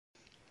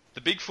The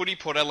Big Footy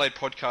Port Adelaide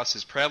podcast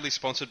is proudly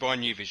sponsored by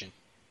New Vision.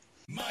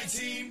 My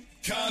team,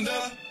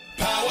 Conda,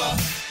 power.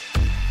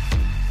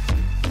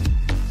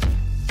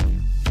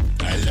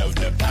 I love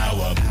the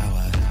power.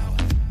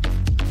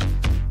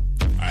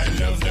 I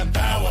love the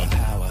power.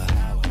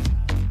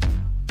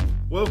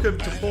 Welcome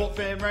to Port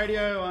Fan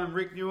Radio. I'm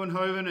Rick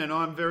Neuenhoven and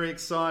I'm very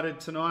excited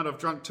tonight. I've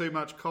drunk too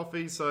much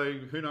coffee, so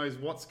who knows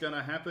what's going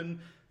to happen.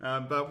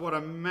 But what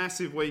a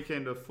massive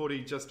weekend of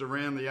footy just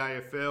around the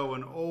AFL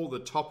and all the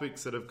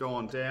topics that have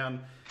gone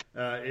down.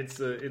 I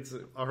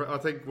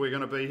think we're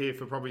going to be here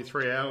for probably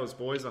 3 hours,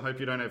 boys. I hope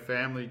you don't have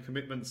family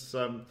commitments.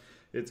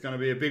 It's going to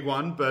be a big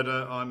one, but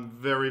I'm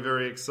very,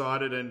 very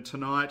excited. And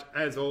tonight,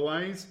 as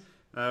always,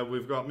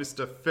 we've got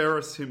Mr.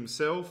 Ferris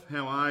himself.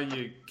 How are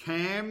you,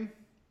 Cam?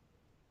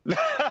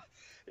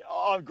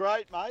 I'm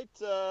great, mate.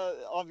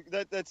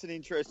 That's an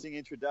interesting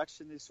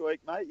introduction this week,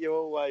 mate. You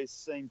always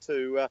seem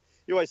to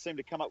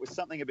come up with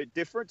something a bit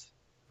different.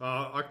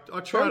 I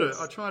try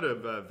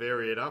to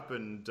vary it up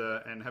and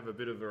have a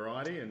bit of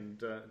variety,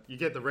 and you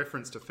get the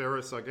reference to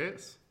Ferris, I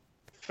guess.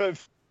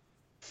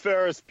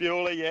 Ferris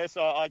Bueller, yes,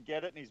 I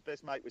get it. And his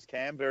best mate was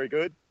Cam. Very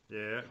good.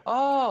 Yeah.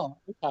 Oh,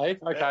 okay,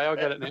 I'll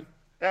get it now.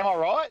 Am I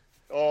right?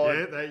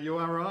 Yeah, you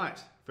are right.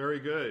 Very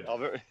good.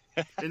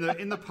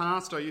 In the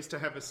past, I used to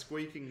have a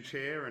squeaking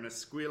chair and a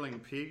squealing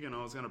pig, and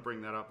I was going to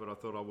bring that up, but I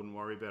thought I wouldn't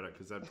worry about it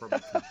because that'd probably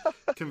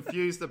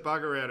confuse the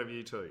bugger out of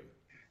you two.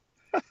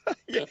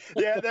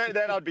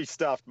 Then I'd be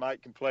stuffed,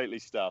 mate, completely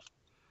stuffed.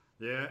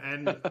 Yeah,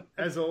 and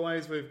as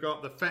always, we've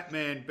got the fat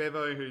man,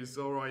 Bevo, who's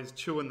always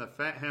chewing the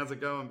fat. How's it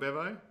going,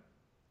 Bevo?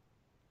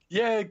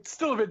 Yeah,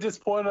 still a bit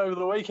disappointed over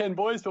the weekend,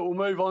 boys, but we'll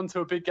move on to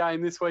a big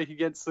game this week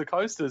against the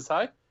Coasters,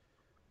 hey?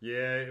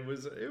 Yeah, it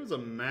was a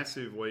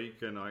massive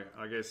week, and I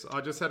guess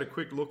I just had a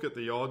quick look at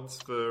the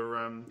odds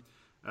for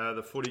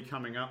the footy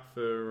coming up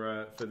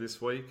for this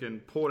week,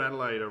 and Port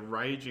Adelaide are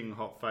raging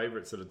hot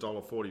favourites at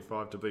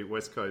 $1.45 to beat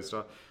West Coast.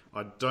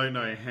 I don't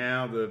know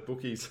how the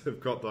bookies have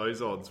got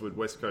those odds with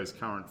West Coast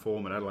current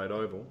form at Adelaide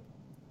Oval.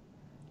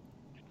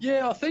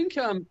 Yeah, I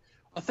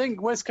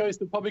think West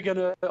Coast are probably going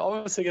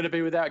to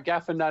be without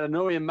Gaff and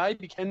Natanui and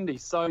maybe Kennedy.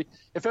 So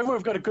if ever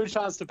we've got a good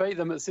chance to beat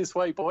them, it's this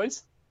week,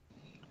 boys.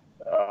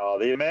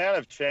 The amount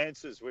of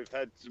chances we've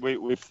had,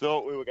 we've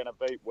thought we were going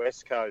to beat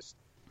West Coast,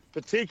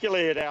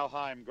 particularly at our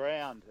home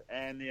ground,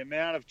 and the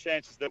amount of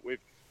chances that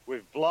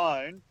we've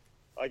blown,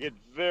 I get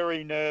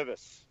very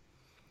nervous.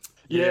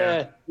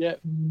 Yeah.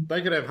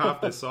 They could have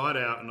half their side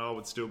out, and I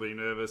would still be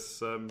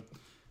nervous.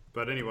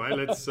 But anyway,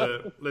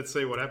 let's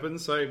see what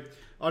happens. So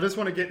I just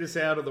want to get this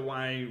out of the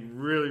way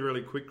really,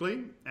 really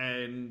quickly,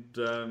 and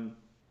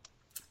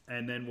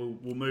then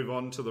we'll move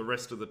on to the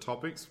rest of the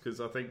topics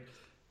because I think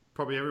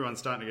probably everyone's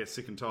starting to get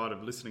sick and tired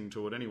of listening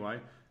to it anyway.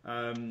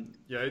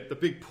 The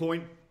big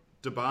point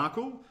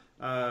debacle.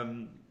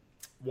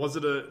 Was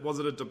it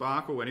a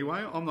debacle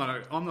anyway? I'm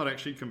not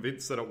actually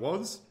convinced that it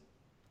was.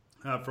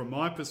 From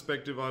my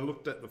perspective, I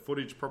looked at the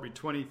footage probably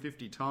 20,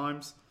 50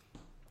 times.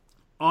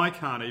 I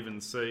can't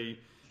even see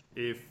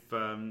if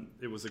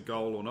it was a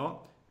goal or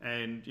not.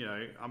 And,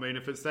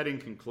 if it's that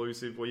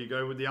inconclusive, well, you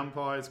go with the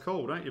umpire's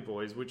call, don't you,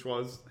 boys? Which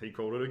was, he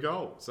called it a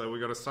goal. So we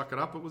got to suck it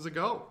up. It was a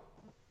goal.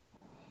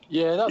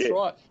 Yeah, that's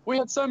right. We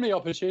had so many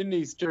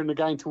opportunities during the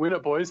game to win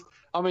it, boys.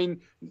 I mean,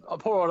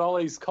 poor old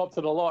Ollie's copped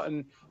it a lot,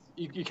 and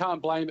you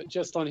can't blame it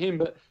just on him.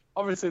 But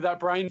obviously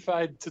that brain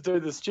fade to do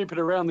the stupid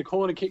around the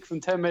corner kick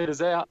from 10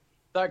 metres out,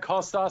 that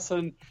cost us.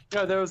 And,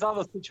 there was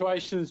other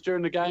situations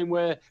during the game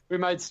where we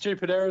made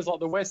stupid errors, like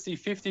the Westie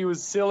 50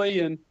 was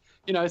silly. And,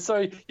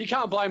 so you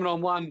can't blame it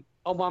on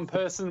one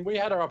person. We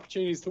had our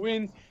opportunities to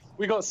win.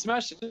 We got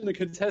smashed in the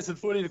contested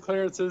footy, the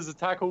clearances, the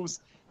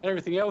tackles, and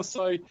everything else.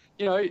 So,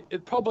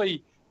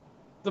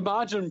 the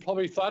margin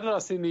probably flattered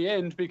us in the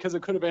end because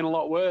it could have been a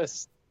lot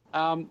worse.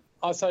 I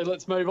say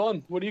let's move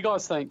on. What do you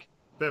guys think?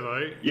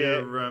 Bevo,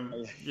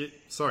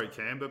 sorry,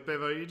 Cam, but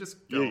Bevo, you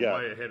just go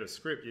way ahead of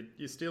script.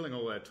 You're stealing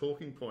all our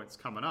talking points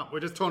coming up. We're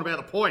just talking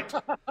about the point.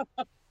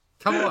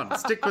 Come on,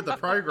 stick with the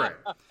program.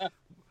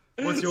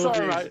 What's your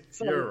view? Mate.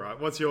 You're all right.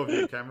 What's your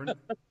view, Cameron?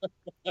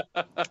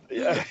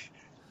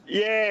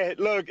 Yeah.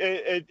 Look,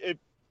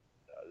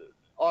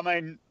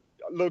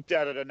 looked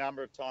at it a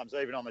number of times,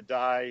 even on the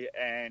day,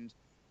 and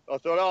I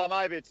thought,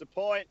 maybe it's a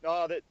point.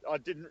 That I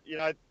didn't,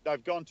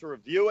 they've gone to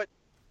review it.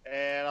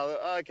 And I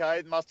thought,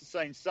 okay, must have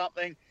seen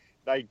something.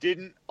 They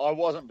didn't. I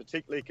wasn't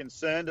particularly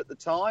concerned at the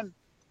time.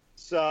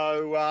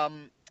 So,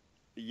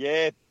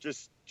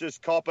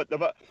 just cop it.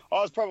 I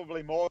was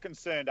probably more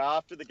concerned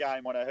after the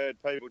game when I heard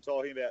people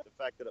talking about the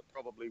fact that it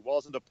probably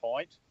wasn't a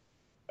point.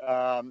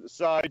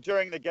 So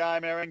during the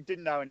game, Aaron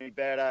didn't know any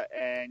better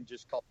and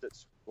just copped it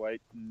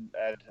sweet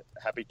and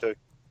happy to.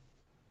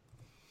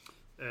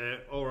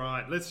 All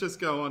right, let's just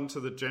go on to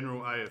the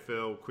general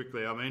AFL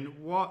quickly. I mean,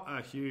 what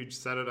a huge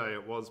Saturday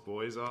it was,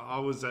 boys. I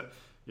was at,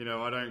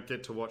 I don't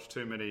get to watch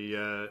too many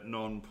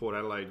non-Port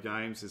Adelaide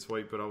games this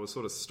week, but I was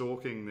sort of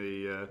stalking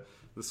the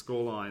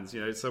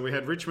scorelines. So we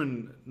had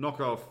Richmond knock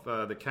off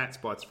the Cats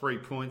by 3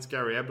 points.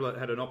 Gary Ablett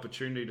had an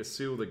opportunity to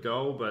seal the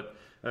goal, but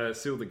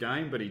seal the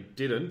game, but he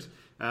didn't.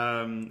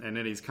 And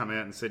then he's come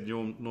out and said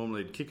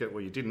normally he'd kick it.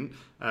 Well, you didn't.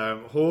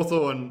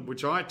 Hawthorn,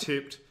 which I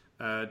tipped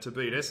to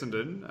beat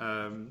Essendon.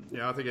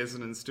 I think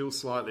Essendon's still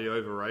slightly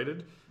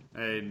overrated.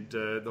 And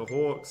the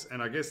Hawks,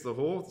 and I guess the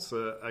Hawks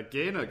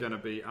again are going to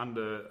be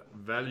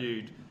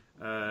undervalued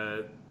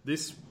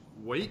this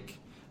week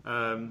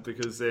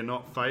because they're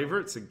not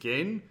favourites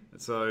again.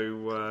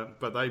 So,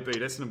 but they beat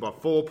Essendon by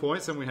 4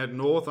 points, and we had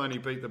North only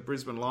beat the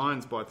Brisbane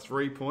Lions by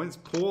 3 points.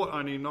 Port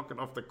only knocking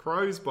off the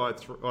Crows by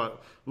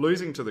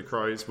losing to the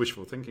Crows,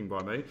 wishful thinking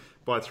by me,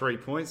 by 3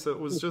 points. So it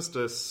was just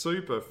a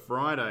super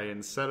Friday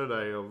and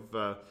Saturday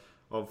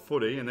of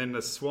footy, and then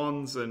the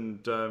Swans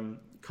and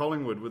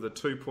Collingwood with a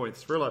 2-point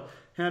thriller.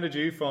 How did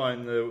you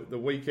find the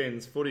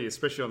weekend's footy,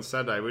 especially on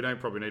Saturday? We don't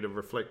probably need to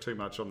reflect too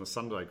much on the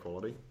Sunday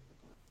quality.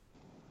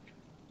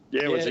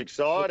 Yeah, it was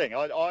exciting.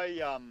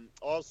 I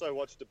also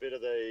watched a bit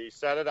of the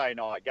Saturday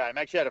night game.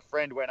 Actually had a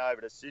friend went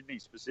over to Sydney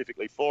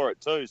specifically for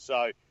it too.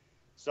 So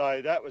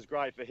that was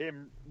great for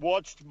him.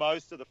 Watched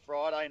most of the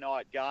Friday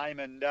night game,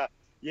 and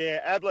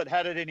Ablett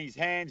had it in his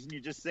hands, and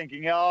you're just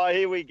thinking, oh,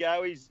 here we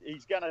go. He's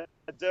going to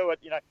do it.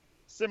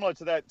 Similar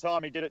to that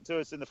time he did it to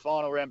us in the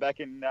final round back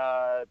in,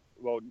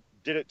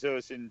 did it to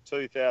us in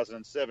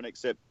 2007,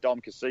 except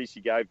Dom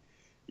Cassisi gave,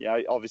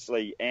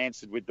 obviously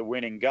answered with the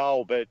winning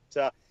goal. But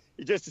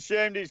he just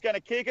assumed he was going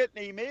to kick it,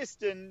 and he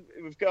missed. And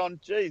we've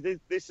gone, gee,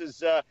 this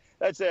is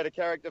that's out of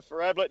character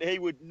for Ablett. He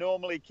would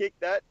normally kick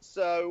that.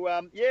 So,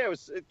 it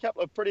was a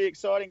couple of pretty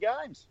exciting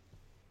games.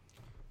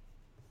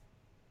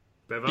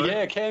 Bevo?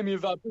 Yeah, Cam, you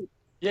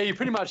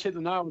pretty much hit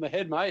the nail on the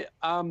head, mate.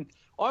 I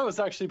was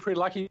actually pretty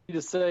lucky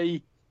to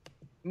see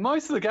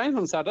most of the games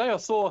on Saturday. I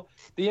saw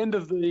the end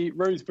of the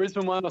Roos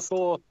Brisbane one. I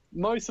saw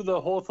most of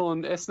the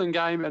Hawthorn Essendon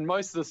game and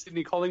most of the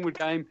Sydney Collingwood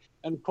game,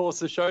 and of course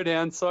the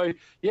showdown. So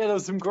there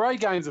was some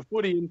great games of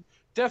footy, and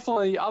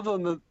definitely other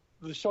than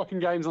the shocking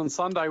games on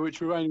Sunday,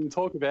 which we won't even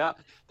talk about,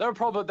 that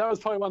was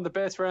probably one of the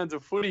best rounds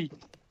of footy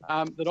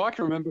that I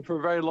can remember for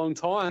a very long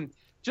time.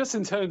 Just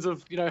in terms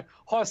of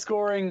high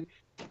scoring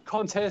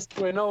contest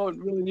where no one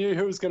really knew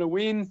who was going to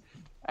win,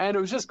 and it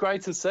was just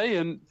great to see,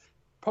 and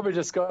probably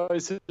just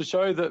goes to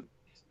show that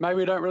maybe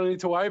we don't really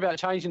need to worry about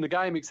changing the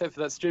game except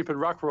for that stupid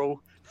ruck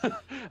rule.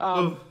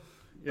 I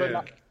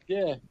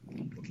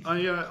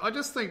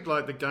just think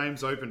the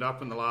game's opened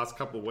up in the last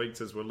couple of weeks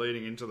as we're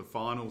leading into the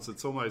finals.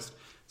 It's almost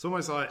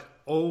like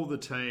all the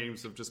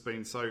teams have just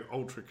been so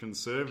ultra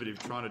conservative,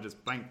 trying to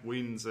just bank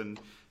wins, and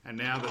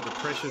now that the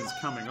pressure's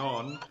coming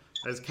on,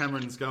 as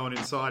Cameron's going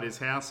inside his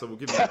house, so we'll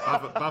give him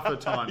buffer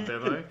time,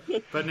 Bevo.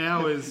 But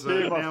now as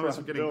we're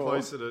getting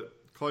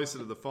closer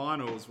to the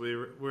finals,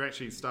 we're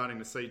actually starting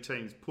to see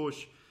teams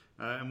push.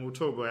 And we'll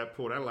talk about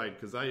Port Adelaide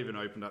because they even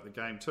opened up the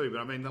game too.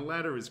 But, the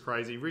ladder is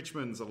crazy.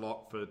 Richmond's a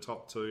lock for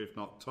top two, if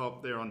not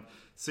top. They're on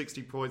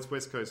 60 points.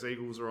 West Coast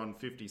Eagles are on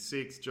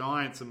 56.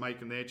 Giants are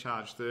making their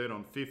charge third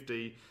on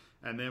 50.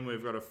 And then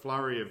we've got a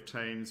flurry of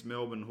teams,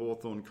 Melbourne,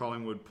 Hawthorn,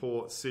 Collingwood,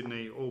 Port,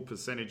 Sydney, all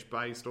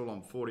percentage-based, all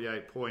on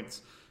 48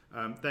 points.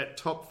 That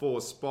top four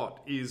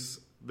spot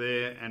is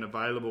there and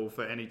available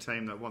for any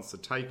team that wants to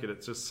take it.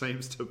 It just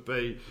seems to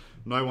be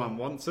no one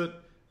wants it.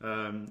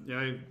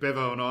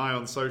 Bevo and I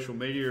on social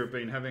media have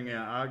been having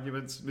our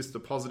arguments. Mr.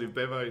 Positive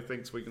Bevo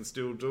thinks we can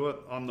still do it.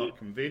 I'm not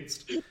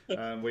convinced.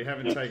 We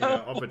haven't taken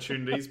our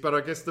opportunities. But I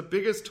guess the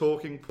biggest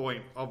talking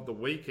point of the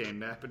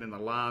weekend happened in the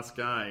last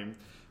game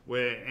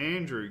where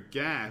Andrew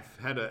Gaff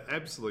had an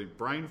absolute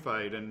brain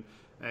fade. And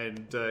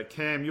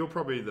Cam, you're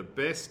probably the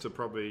best to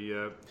probably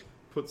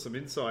put some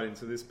insight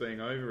into this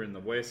being over in the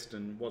West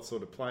and what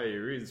sort of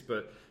player he is.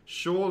 But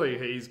surely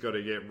he's got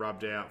to get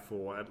rubbed out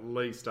for at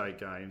least 8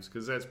 games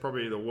because that's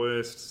probably the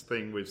worst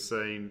thing we've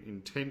seen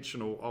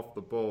intentional off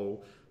the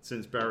ball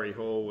since Barry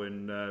Hall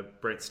and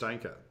Brett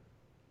Stanker.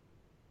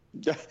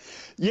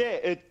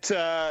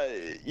 Yeah,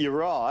 you're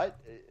right.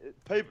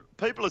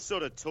 People are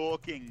sort of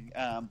talking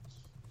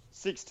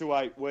 6 to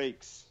 8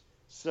 weeks.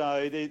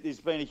 So there's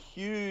been a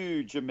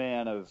huge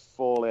amount of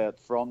fallout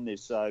from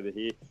this over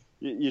here.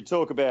 You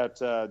talk about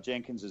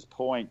Jenkins's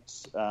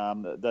points.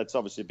 That's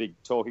obviously a big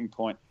talking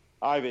point.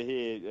 Over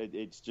here,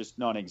 it's just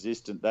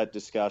non-existent, that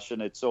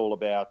discussion. It's all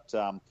about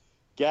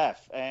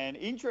Gaff. And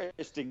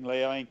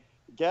interestingly,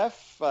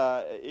 Gaff,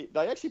 they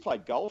actually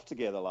played golf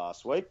together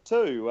last week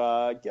too.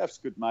 Gaff's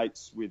good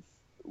mates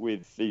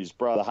with his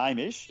brother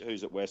Hamish,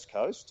 who's at West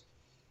Coast.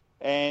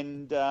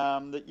 And,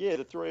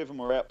 the three of them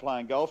were out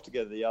playing golf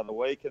together the other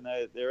week, and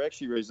they're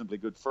actually reasonably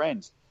good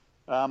friends.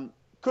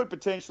 Could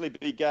potentially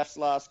be Gaff's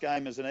last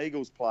game as an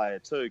Eagles player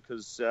too,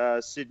 because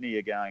Sydney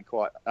are going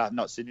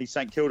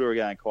St Kilda are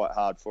going quite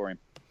hard for him.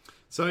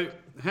 So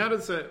how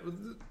does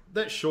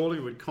that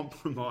surely would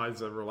compromise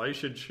a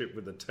relationship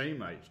with a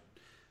teammate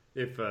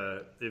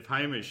if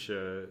Hamish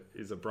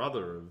is a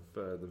brother of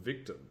the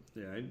victim?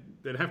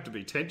 There'd have to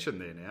be tension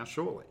there now,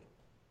 surely.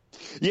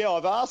 Yeah,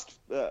 I've asked.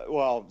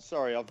 I've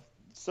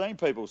seen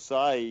people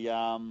say,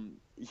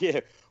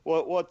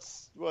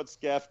 what's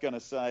Gaff going to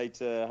say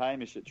to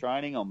Hamish at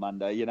training on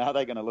Monday? Are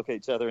they going to look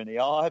each other in the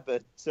eye?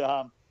 But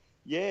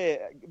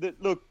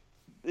look,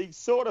 he's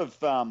sort of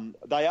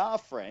they are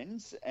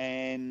friends,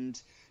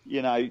 and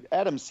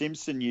Adam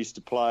Simpson used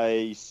to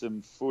play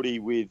some footy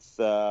with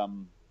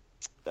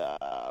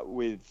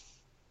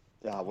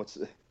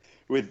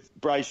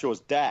Brayshaw's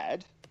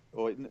dad,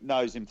 or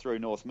knows him through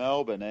North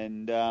Melbourne,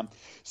 and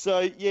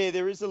so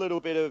there is a little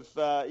bit of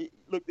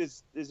look.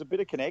 There's a bit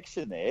of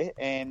connection there,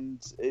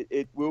 and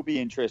it will be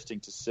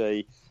interesting to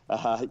see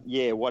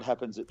what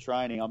happens at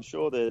training. I'm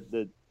sure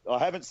that I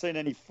haven't seen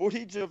any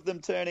footage of them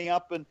turning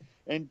up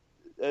and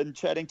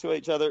chatting to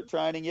each other at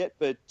training yet,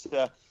 but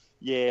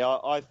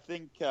I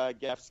think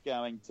Gaff's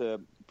going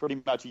to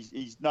pretty much.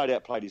 He's no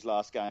doubt played his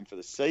last game for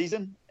the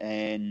season,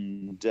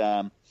 and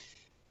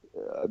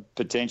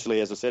potentially,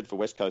 as I said, for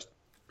West Coast.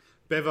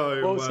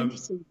 Bevo, Well, it's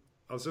interesting.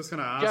 I was just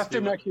going to ask Gaff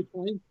didn't you. actually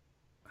train.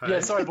 Hey? Yeah,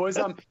 sorry, boys.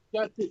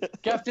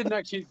 Gaff didn't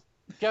actually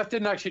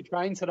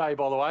train today,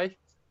 by the way.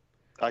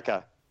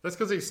 Okay. That's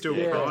because he's still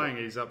Yeah. crying.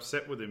 He's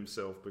upset with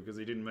himself because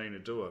he didn't mean to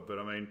do it. But,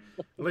 I mean,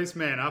 at least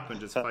man up and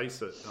just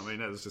face it. I mean,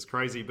 that was just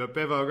crazy. But,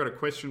 Bevo, I've got a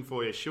question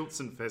for you.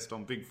 Schultzenfest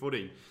on Big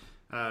Footy.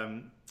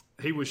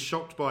 He was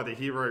shocked by the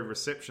hero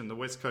reception the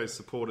West Coast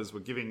supporters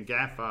were giving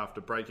Gaff after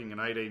breaking an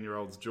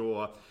 18-year-old's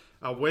jaw.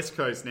 West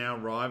Coast now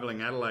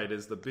rivaling Adelaide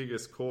as the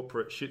biggest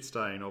corporate shit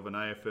stain of an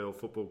AFL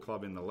football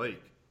club in the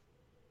league.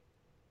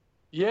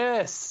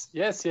 Yes. I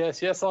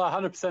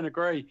 100%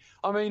 agree.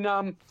 I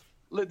mean,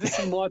 look, this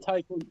is my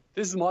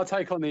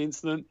take on the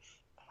incident.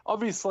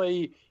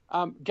 Obviously,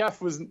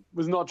 Gaff was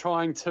not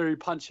trying to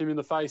punch him in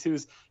the face.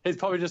 He's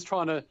probably just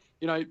trying to,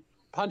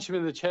 punch him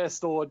in the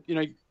chest or,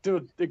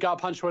 do a gut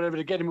punch or whatever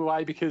to get him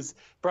away because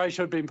Brayshaw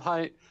had been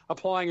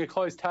applying a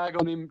close tag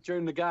on him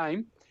during the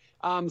game.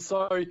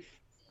 So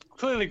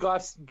clearly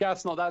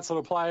Gaff's not that sort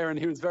of player and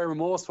he was very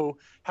remorseful.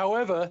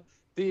 However,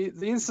 the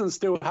incident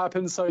still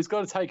happened, so he's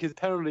got to take his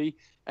penalty.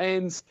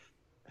 And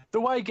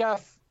the way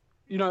Gaff,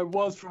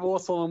 was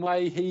remorseful and the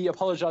way he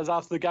apologised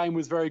after the game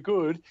was very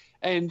good.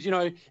 And,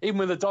 even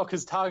when the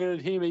Dockers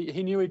targeted him,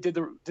 he knew he did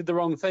the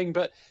wrong thing.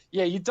 But,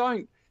 you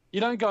don't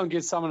go and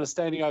give someone a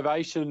standing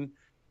ovation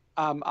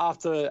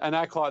after an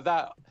act like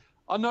that.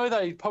 I know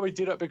they probably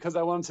did it because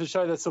they wanted to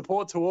show their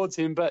support towards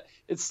him, but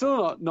it's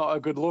still not a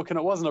good look and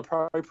it wasn't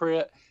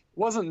appropriate,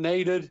 wasn't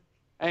needed.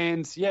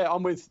 And,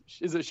 I'm with,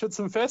 is it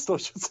Schützenfest or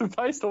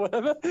Schützenfest or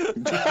whatever?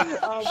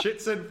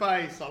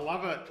 Schützenfest, I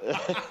love it.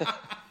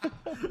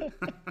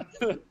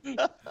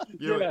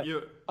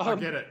 I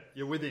get it.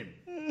 You're with him.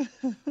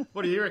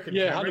 What do you reckon,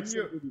 Cameron?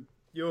 100%.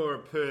 You're a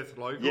Perth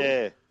local.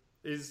 Yeah.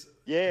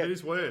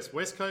 Who's worse,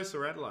 West Coast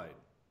or Adelaide?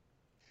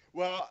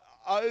 Well,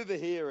 over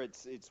here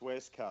it's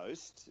West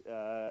Coast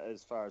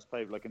as far as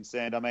people are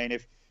concerned. I mean,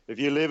 if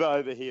you live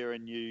over here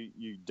and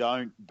you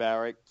don't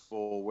barrack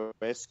for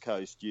West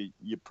Coast,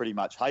 you pretty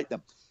much hate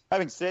them.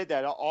 Having said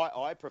that,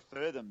 I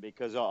prefer them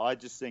because I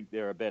just think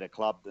they're a better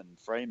club than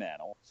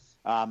Fremantle.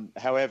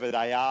 However,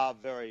 they are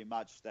very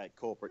much that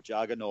corporate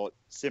juggernaut,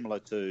 similar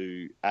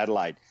to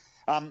Adelaide.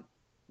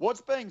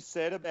 What's being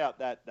said about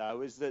that,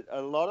 though, is that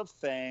a lot of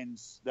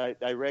fans,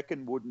 they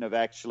reckon, wouldn't have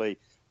actually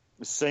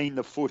seen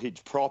the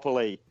footage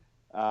properly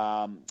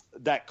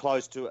that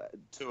close to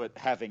it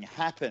having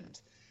happened.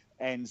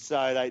 And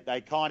so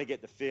they kind of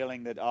get the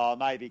feeling that,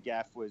 maybe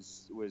Gaff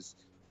was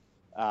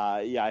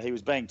he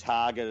was being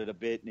targeted a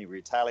bit and he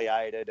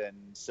retaliated. And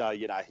so,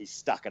 he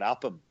stuck it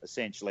up him,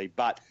 essentially.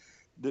 But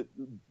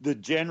the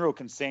general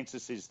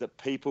consensus is that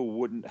people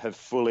wouldn't have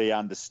fully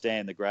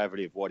understand the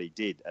gravity of what he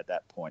did at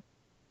that point.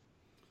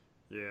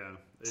 Yeah.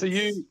 So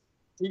you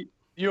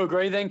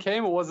agree then,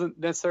 Cam? It wasn't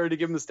necessary to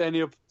give him the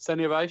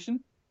standing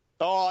ovation?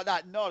 Oh, no,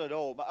 not at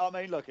all. I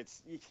mean, look,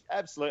 it's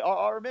absolutely.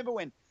 I remember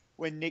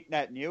when Nick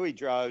Nat Newey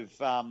drove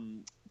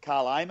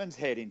Carl Eamon's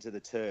head into the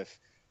turf.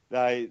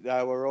 They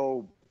were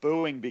all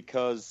booing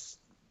because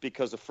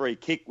a free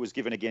kick was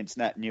given against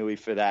Nat Newey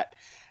for that.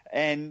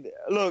 And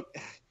look,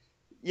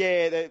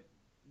 they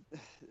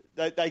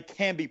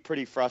can be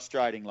pretty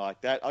frustrating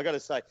like that. I got to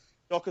say,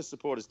 Dockers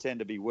supporters tend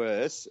to be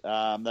worse.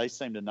 They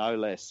seem to know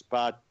less.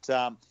 But,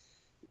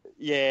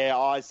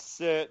 I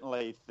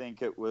certainly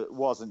think it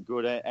wasn't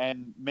good.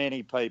 And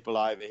many people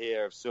over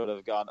here have sort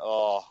of gone,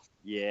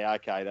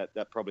 okay,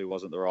 that probably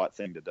wasn't the right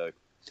thing to do.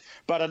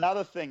 But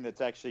another thing that's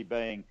actually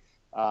being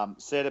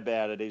said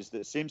about it is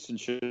that Simpson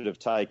should have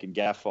taken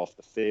Gaff off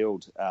the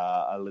field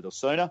a little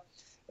sooner.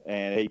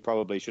 And he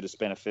probably should have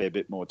spent a fair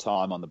bit more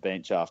time on the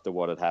bench after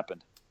what had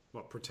happened.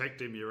 What,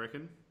 protect him, you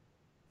reckon?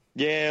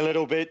 Yeah, a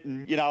little bit.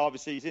 And,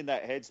 obviously he's in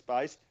that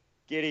headspace.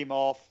 Get him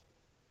off,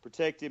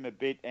 protect him a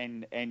bit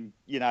and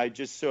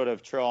just sort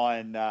of try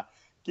and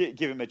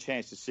give him a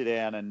chance to sit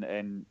down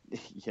and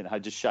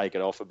just shake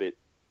it off a bit.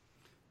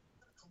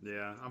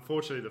 Yeah,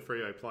 unfortunately the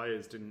Freo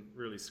players didn't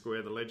really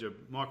square the ledger.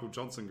 Michael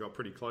Johnson got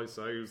pretty close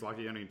though. He was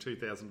lucky, only a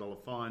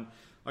 $2,000 fine.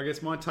 I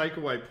guess my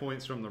takeaway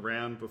points from the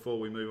round before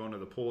we move on to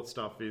the Port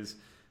stuff is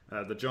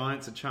the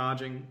Giants are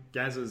charging,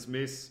 Gazzers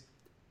miss,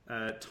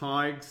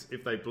 Tigers,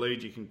 if they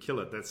bleed, you can kill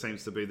it. That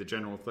seems to be the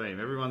general theme.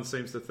 Everyone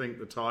seems to think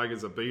the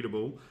Tigers are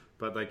beatable,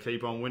 but they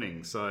keep on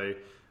winning. So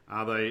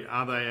Are they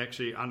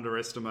actually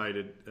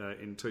underestimated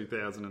in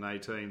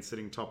 2018,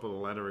 sitting top of the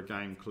ladder, a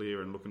game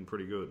clear and looking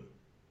pretty good?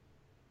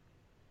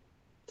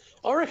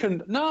 I reckon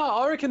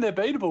they're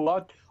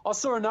beatable. I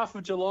saw enough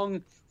of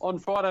Geelong on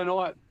Friday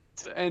night,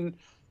 and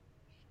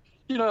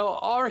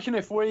I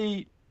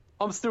reckon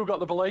I'm still got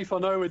the belief. I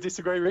know we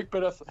disagree, Rick,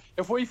 but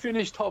if we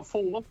finish top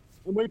 4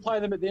 and we play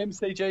them at the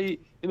MCG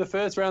in the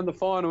first round of the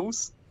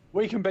finals,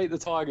 we can beat the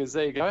Tigers.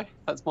 There you go.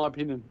 That's my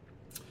opinion.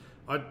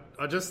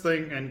 I just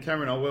think, and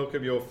Cameron, I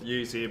welcome your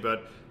views here,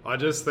 but I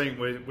just think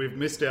we've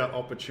missed our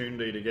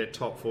opportunity to get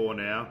top 4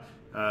 now.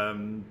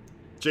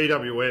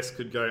 GWS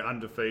could go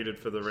undefeated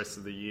for the rest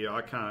of the year.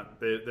 I can't.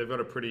 They've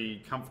got a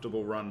pretty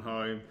comfortable run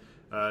home.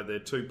 They're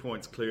 2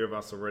 points clear of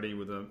us already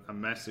with a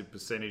massive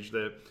percentage.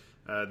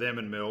 Them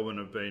and Melbourne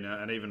have been,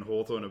 and even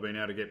Hawthorn have been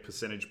able to get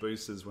percentage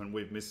boosters when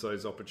we've missed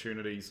those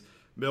opportunities.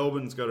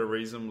 Melbourne's got a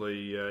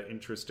reasonably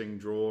interesting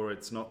draw.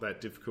 It's not that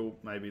difficult.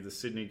 Maybe the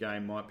Sydney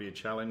game might be a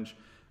challenge.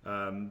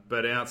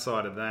 But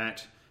outside of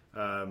that,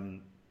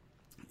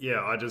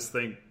 I just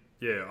think,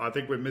 I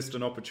think we've missed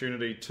an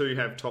opportunity to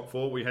have top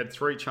 4. We had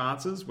 3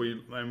 chances,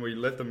 and we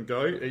let them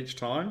go each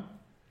time.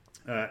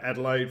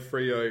 Adelaide,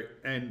 Freo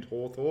and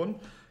Hawthorn,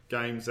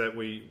 games that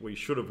we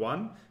should have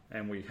won,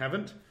 and we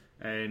haven't.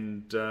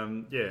 And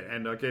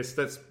and I guess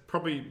that's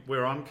probably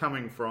where I'm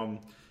coming from,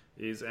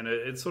 and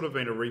it's sort of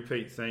been a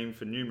repeat theme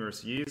for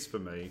numerous years for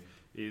me,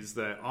 is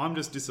that I'm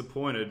just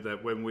disappointed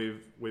that when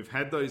we've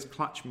had those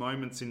clutch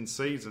moments in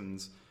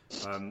seasons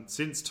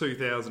since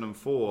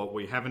 2004,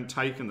 we haven't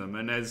taken them.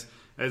 And as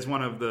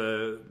one of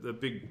the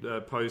big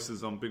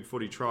posters on Big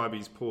Footy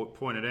Tribeys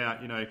pointed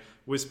out,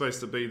 we're supposed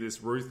to be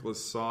this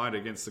ruthless side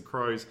against the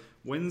Crows.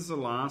 When's the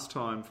last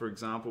time, for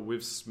example,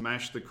 we've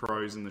smashed the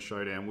Crows in the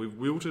showdown? We've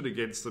wilted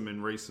against them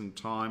in recent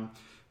time.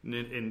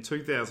 In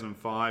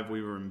 2005,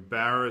 we were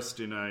embarrassed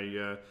in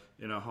a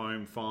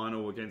home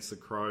final against the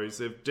Crows.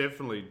 They've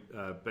definitely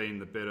been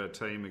the better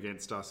team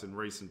against us in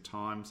recent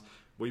times.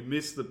 We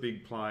miss the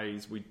big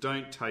plays. We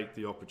don't take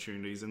the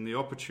opportunities, and the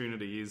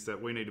opportunity is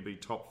that we need to be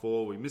top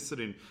 4. We missed it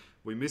in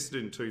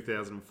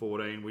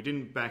 2014. We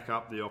didn't back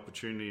up the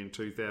opportunity in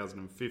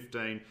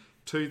 2015.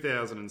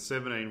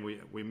 2017,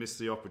 we missed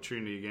the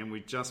opportunity again.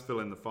 We just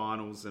fell in the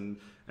finals, and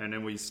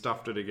then we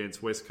stuffed it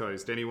against West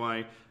Coast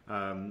anyway.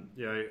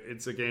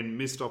 It's again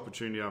missed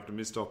opportunity after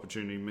missed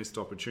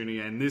opportunity,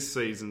 and this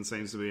season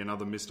seems to be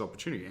another missed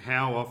opportunity.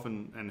 How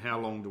often and how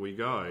long do we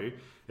go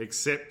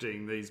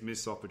accepting these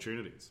missed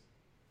opportunities?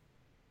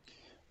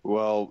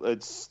 Well,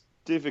 it's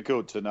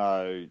difficult to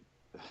know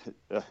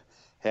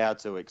how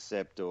to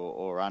accept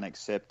or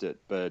unaccept it,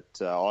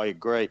 but I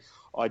agree.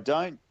 I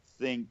don't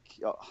think...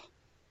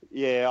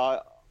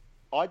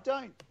 I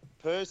don't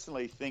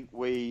personally think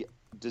we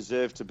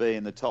deserve to be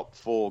in the top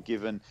 4,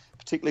 given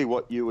particularly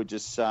what you were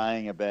just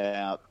saying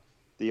about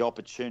the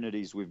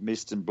opportunities we've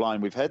missed and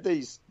blown. We've had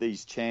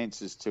these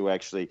chances to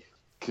actually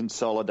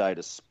consolidate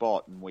a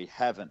spot, and we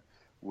haven't,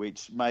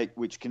 which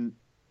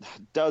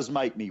does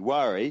make me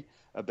worry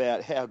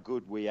about how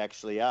good we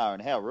actually are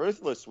and how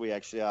ruthless we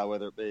actually are,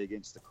 whether it be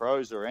against the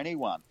Crows or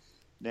anyone.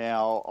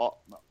 Now,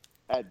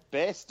 at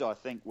best, I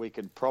think we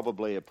can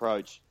probably hope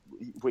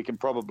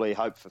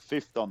for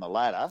 5th on the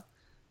ladder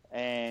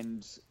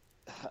and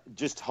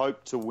just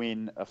hope to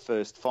win a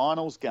first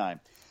finals game.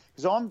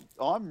 Because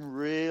I'm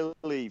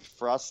really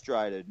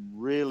frustrated and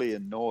really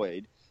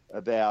annoyed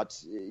about,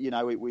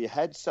 we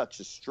had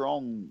such a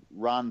strong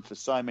run for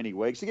so many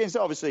weeks against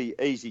obviously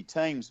easy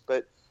teams,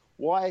 but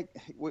why?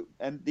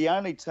 And the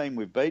only team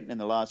we've beaten in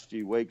the last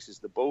few weeks is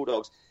the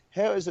Bulldogs.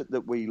 How is it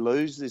that we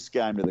lose this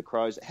game to the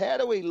Crows? How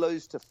do we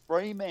lose to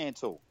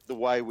Fremantle the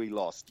way we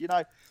lost?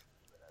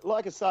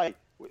 Like I say,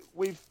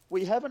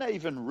 we haven't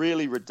even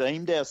really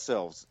redeemed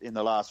ourselves in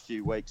the last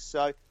few weeks.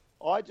 So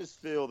I just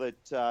feel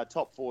that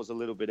top 4 is a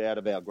little bit out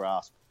of our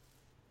grasp.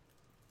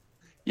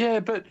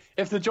 Yeah, but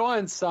if the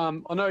Giants, I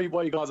know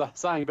what you guys are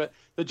saying, but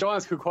the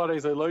Giants could quite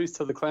easily lose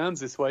to the Clowns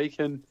this week,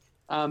 and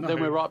then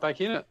we're right back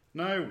in it.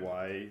 No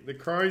way. The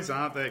Crows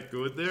aren't that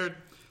good.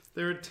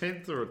 They're a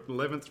 10th or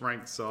 11th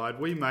ranked side.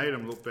 We made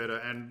them look better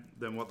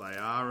than what they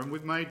are, and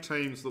we've made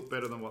teams look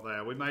better than what they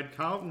are. We made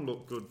Carlton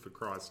look good, for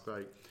Christ's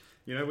sake.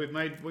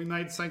 We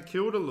made St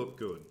Kilda look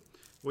good.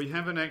 We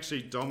haven't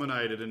actually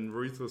dominated and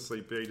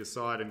ruthlessly beat a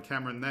side. And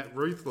Cameron, that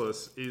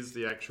ruthless is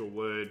the actual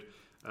word.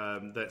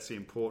 That's the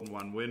important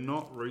one. We're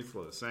not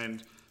ruthless,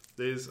 and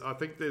I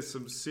think there's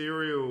some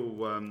serial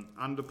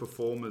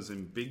underperformers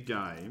in big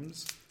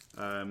games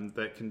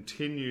that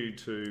continue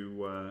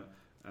to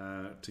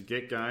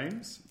get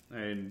games.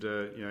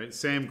 And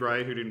Sam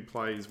Gray, who didn't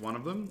play, is one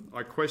of them.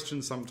 I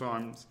question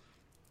sometimes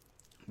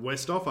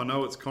Westhoff. I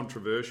know it's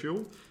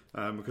controversial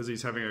because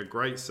he's having a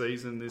great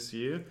season this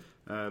year.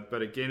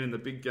 But again, in the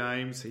big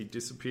games, he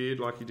disappeared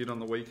like he did on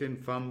the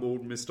weekend,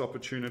 fumbled, missed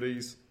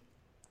opportunities.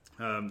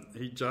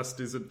 He just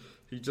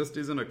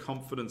isn't a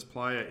confidence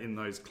player in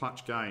those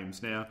clutch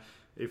games. Now,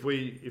 if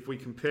we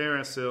compare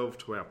ourselves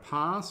to our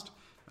past,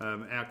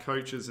 our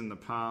coaches in the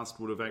past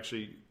would have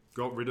actually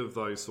got rid of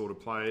those sort of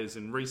players.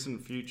 In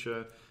recent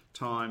future,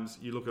 times.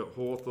 You look at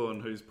Hawthorn,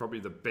 who's probably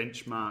the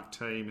benchmark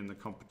team in the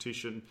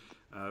competition.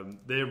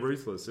 They're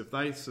ruthless. If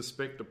they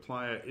suspect a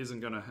player isn't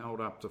going to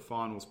hold up to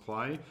finals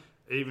play,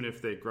 even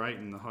if they're great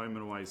in the home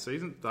and away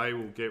season, they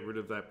will get rid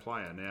of that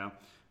player. Now,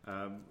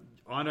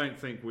 I don't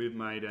think we've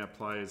made our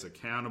players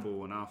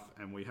accountable enough,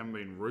 and we haven't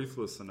been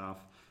ruthless enough,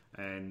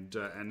 and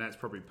that's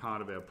probably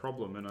part of our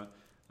problem. And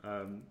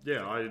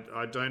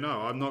I don't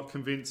know. I'm not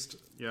convinced.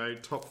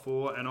 Top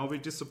 4, and I'll be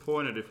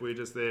disappointed if we're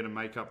just there to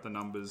make up the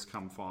numbers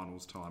come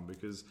finals time,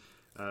 because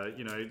a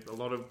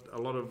lot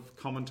of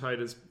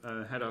commentators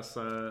had us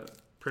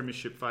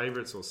premiership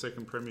favourites or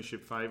second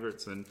premiership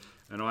favourites, and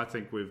I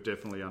think we've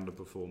definitely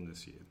underperformed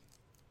this year.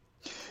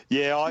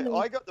 Yeah,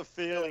 I got the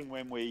feeling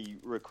when we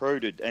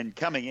recruited and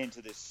coming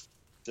into this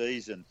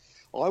season,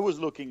 I was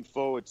looking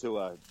forward to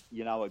a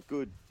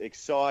good,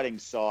 exciting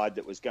side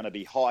that was going to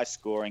be high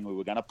scoring. We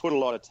were going to put a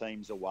lot of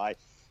teams away.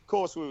 Of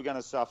course, we were going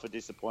to suffer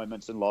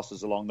disappointments and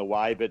losses along the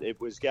way, but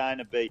it was going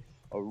to be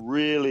a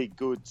really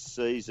good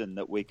season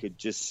that we could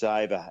just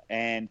savour.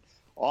 And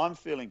I'm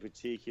feeling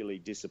particularly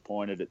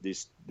disappointed at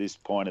this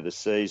point of the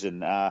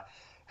season.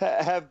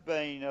 Have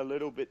been a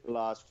little bit the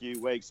last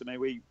few weeks. I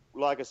mean,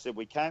 like I said,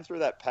 we came through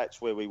that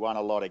patch where we won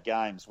a lot of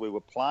games. We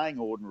were playing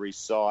ordinary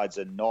sides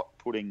and not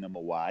putting them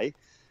away,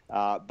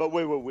 but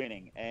we were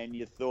winning. And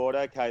you thought,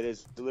 okay,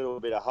 there's a little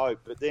bit of hope.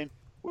 But then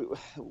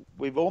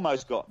we've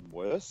almost gotten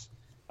worse.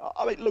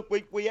 I mean, look,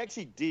 we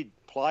actually did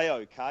play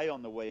okay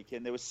on the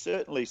weekend. There was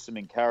certainly some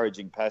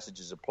encouraging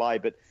passages of play,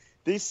 but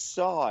this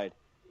side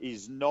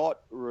is not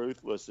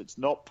ruthless. It's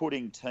not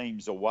putting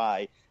teams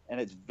away, and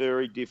it's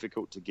very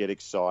difficult to get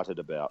excited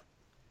about.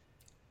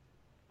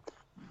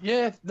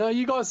 Yeah, no,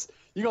 you guys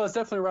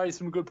definitely raised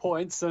some good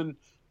points, and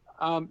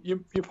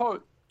you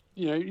probably,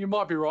 you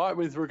might be right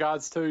with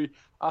regards to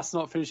us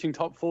not finishing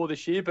top 4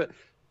 this year, but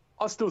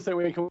I still think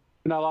we can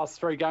win our last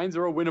 3 games.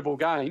 They're all winnable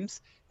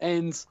games,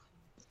 and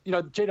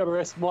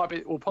GWS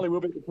probably will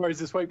beat the Crows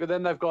this week, but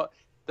then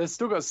they've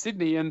still got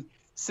Sydney, and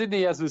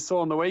Sydney, as we saw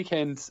on the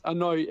weekend, are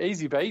no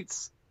easy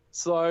beats.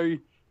 So,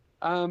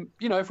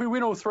 if we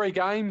win all 3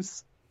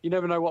 games, you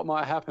never know what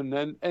might happen.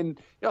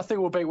 And I think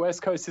we'll beat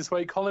West Coast this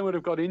week. Collingwood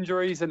have got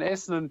injuries, and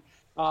Essendon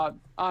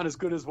aren't as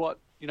good as what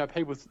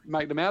people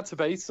make them out to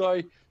be.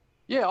 So,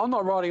 yeah, I'm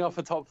not writing off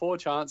a top 4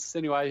 chance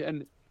anyway.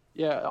 And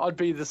yeah, I'd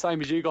be the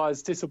same as you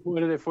guys,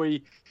 disappointed if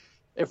we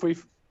at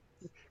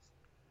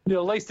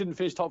least didn't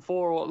finish top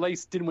 4, or at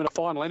least didn't win a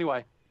final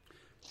anyway.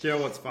 You know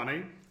what's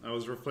funny? I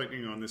was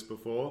reflecting on this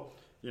before.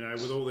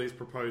 With all these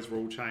proposed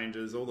rule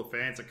changes, all the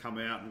fans have come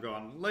out and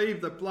gone,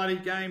 leave the bloody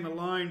game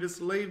alone, just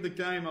leave the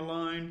game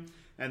alone.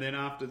 And then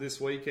after this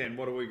weekend,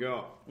 what do we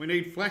got? We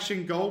need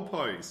flashing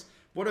goalposts.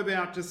 What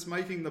about just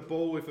making the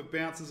ball, if it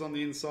bounces on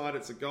the inside,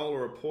 it's a goal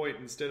or a point,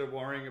 instead of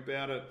worrying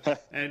about it?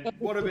 And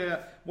what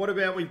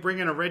about we bring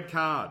in a red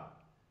card?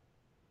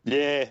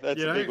 Yeah,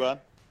 that's a big one.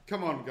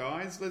 Come on,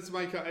 guys.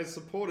 As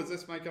supporters,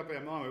 let's make up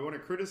our mind. We want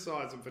to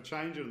criticise them for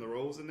changing the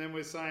rules, and then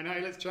we're saying, hey,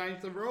 let's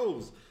change the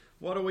rules.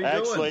 What are we doing?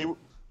 Actually,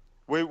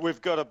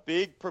 we've got a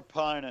big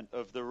proponent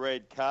of the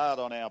red card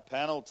on our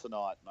panel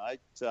tonight, mate.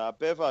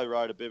 Bevo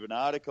wrote a bit of an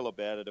article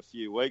about it a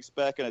few weeks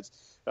back, and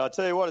I'll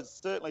tell you what,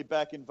 it's certainly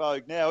back in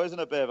vogue now, isn't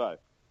it, Bevo?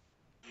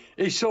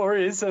 It sure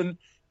is, and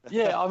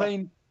yeah, I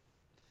mean,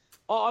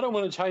 I don't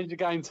want to change the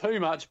game too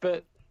much,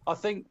 but I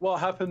think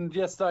what happened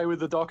yesterday with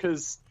the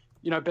Dockers,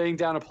 being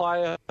down a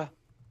player,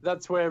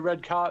 that's where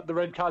the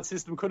red card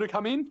system could have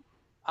come in.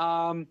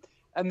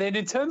 And then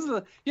in terms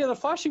of the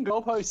flashing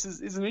goalposts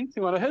is an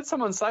interesting one. I heard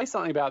someone say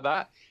something about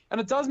that, and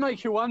it does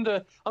make you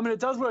wonder. I mean, it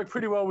does work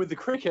pretty well with the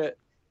cricket,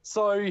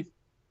 so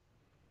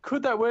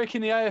could that work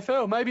in the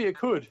AFL? Maybe it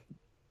could.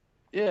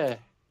 Yeah.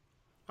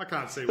 I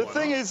can't see why.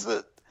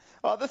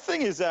 The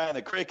thing is in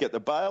the cricket, the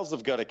bails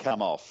have got to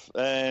come off,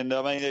 and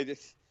I mean,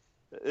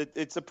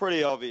 it's a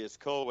pretty obvious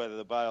call whether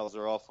the bails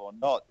are off or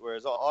not.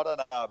 Whereas I don't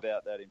know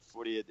about that in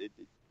footy. It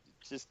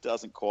just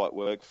doesn't quite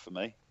work for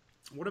me.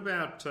 What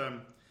about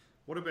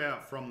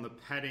from the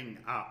padding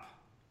up?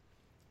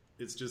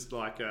 It's just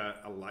like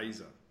a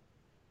laser.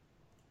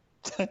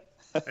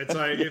 It's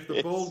if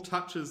the ball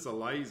touches the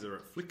laser,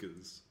 it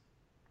flickers.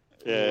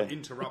 Yeah. Or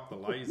interrupt the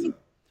laser.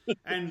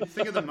 And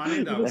think of the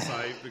money they'll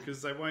save,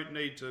 because they won't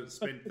need to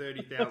spend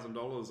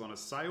 $30,000 on a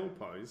sail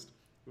post.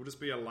 It'll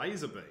just be a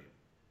laser beam.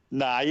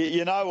 Nah,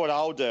 you know what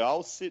I'll do?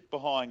 I'll sit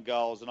behind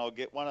goals and I'll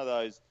get one of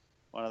those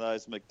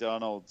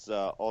McDonald's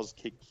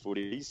Auskick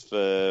footies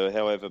for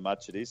however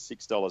much it is,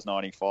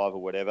 $6.95 or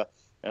whatever,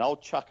 and I'll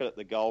chuck it at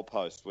the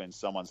goalpost when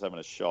someone's having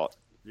a shot.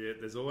 Yeah,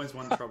 there's always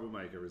one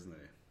troublemaker, isn't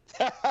there?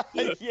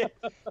 Yeah,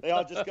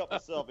 I just got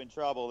myself in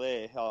trouble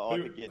there.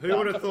 Who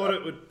would have thought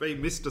it would be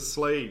Mr.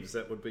 Sleeves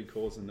that would be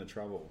causing the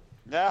trouble?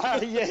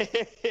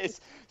 Yes.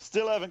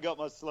 Still haven't got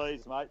my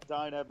sleeves, mate.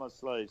 Don't have my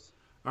sleeves.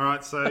 All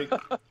right, so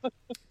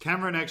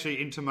Cameron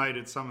actually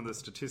intimated some of the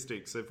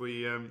statistics. If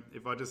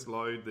I just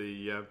load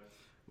the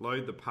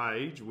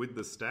page with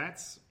the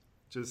stats,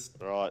 just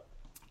right.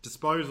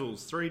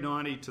 Disposals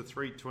 390 to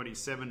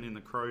 327 in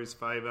the Crows'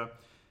 favour.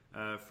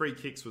 Free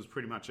kicks was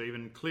pretty much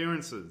even.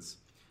 Clearances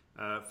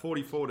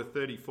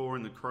 44-34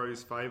 in the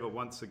Crows' favour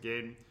once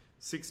again.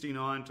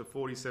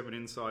 69-47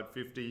 inside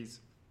 50s.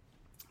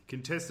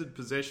 Contested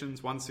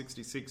possessions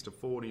 166 to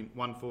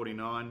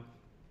 149.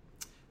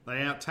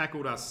 They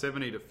out-tackled us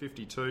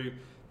 70-52.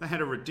 They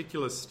had a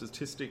ridiculous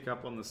statistic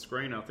up on the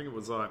screen. I think it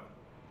was like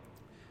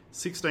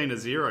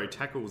 16-0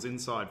 tackles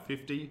inside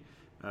 50,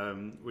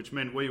 which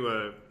meant we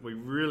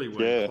really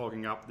weren't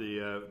clogging up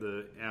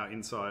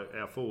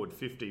our forward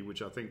 50,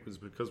 which I think was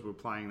because we were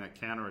playing that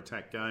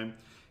counter-attack game.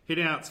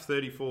 Hit-outs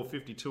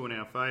 34-52 in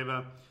our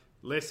favour.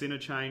 Less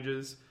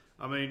interchanges.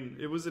 I mean,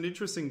 it was an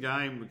interesting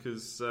game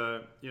because,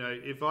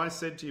 if I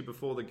said to you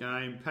before the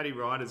game, Paddy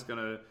Ryder's going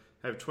to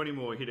have 20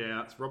 more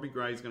hit-outs, Robbie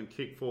Gray's going to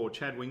kick 4,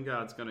 Chad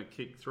Wingard's going to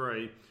kick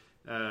 3,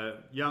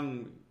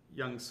 young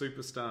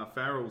superstar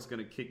Farrell's going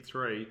to kick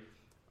 3,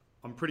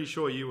 I'm pretty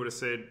sure you would have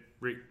said,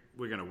 Rick,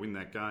 we're going to win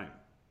that game.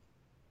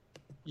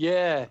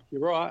 Yeah,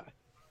 you're right.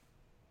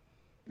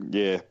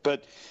 Yeah,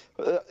 but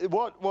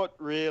what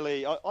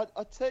really, I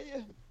tell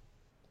you,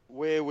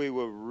 where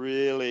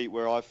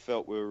I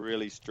felt we were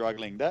really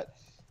struggling, that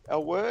our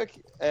work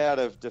out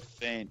of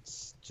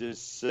defence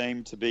just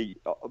seemed to be,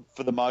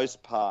 for the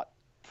most part,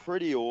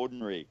 pretty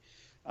ordinary.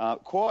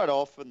 Quite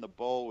often the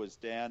ball was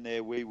down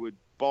there. We would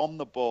bomb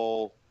the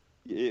ball.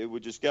 It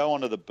would just go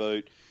onto the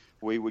boot.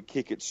 We would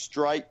kick it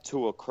straight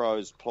to a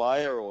Crows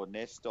player or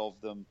nest of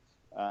them,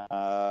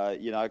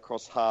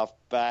 across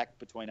half-back,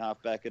 between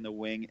half-back and the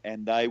wing,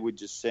 and they would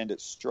just send it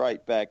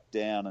straight back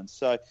down. And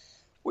so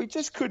we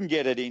just couldn't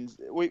get it in.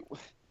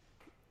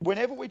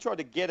 Whenever we tried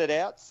to get it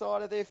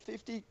outside of their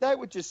 50, they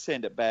would just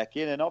send it back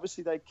in. And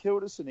obviously they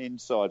killed us in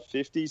inside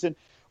 50s. And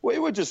we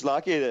were just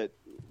lucky that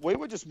we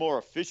were just more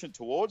efficient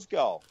towards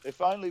goal.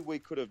 If only we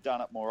could have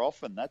done it more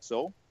often, that's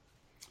all.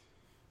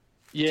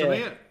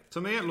 Yeah. To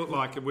me, it looked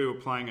like we were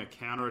playing a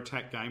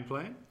counter-attack game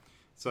plan.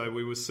 So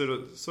we were sort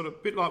of a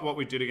bit like what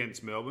we did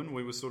against Melbourne.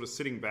 We were sort of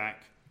sitting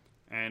back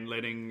and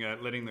letting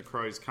the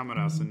Crows come at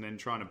us and then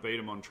trying to beat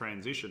them on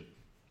transition.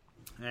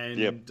 And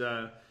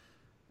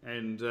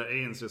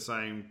Ian's just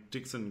saying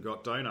Dixon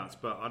got donuts,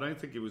 but I don't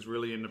think he was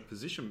really in a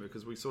position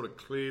because we sort of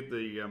cleared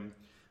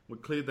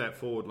that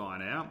forward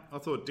line out. I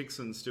thought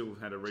Dixon still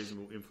had a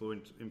reasonable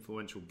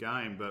influential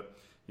game, but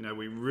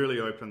we really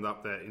opened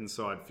up that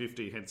inside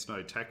 50, hence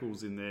no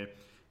tackles in there,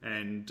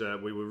 and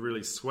we were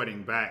really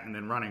sweating back and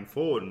then running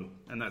forward,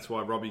 and that's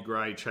why Robbie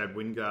Gray, Chad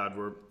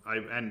Wingard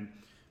and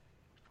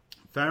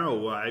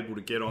Farrell were able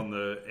to get on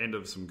the end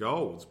of some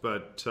goals.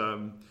 But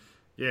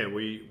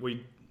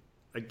we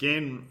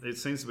again, it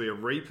seems to be a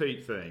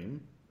repeat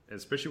theme,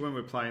 especially when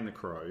we're playing the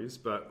Crows,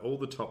 but all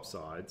the top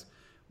sides,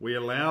 we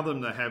allow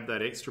them to have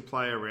that extra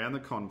player around the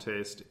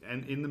contest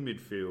and in the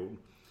midfield,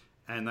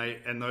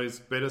 and those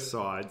better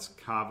sides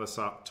carve us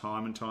up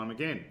time and time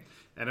again.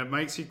 And it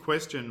makes you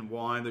question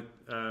why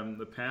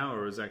the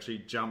Power has actually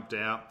jumped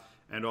out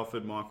and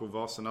offered Michael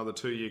Voss another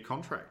 2-year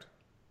contract,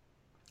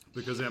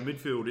 because our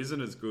midfield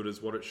isn't as good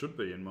as what it should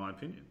be, in my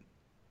opinion.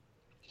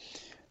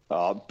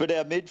 But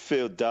our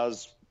midfield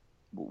does.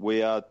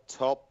 We are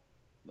top.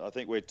 I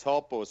think we're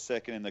top or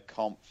second in the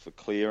comp for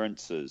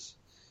clearances.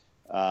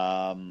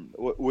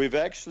 We've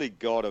actually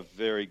got a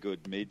very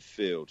good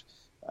midfield.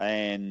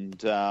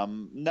 And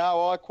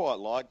I quite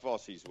like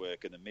Vossi's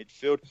work in the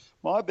midfield.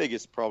 My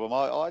biggest problem,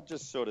 I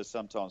just sort of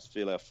sometimes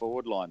feel our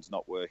forward line's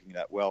not working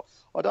that well.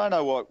 I don't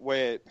know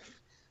where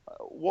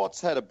Watts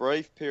had a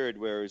brief period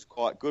where he was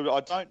quite good. I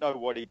don't know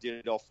what he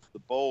did off the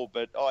ball,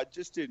 but I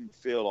just didn't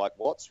feel like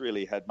Watts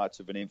really had much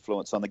of an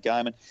influence on the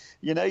game. And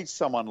you need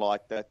someone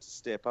like that to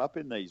step up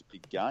in these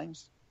big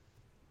games.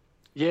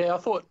 Yeah, I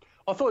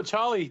thought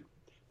Charlie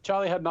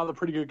had another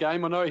pretty good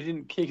game. I know he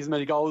didn't kick as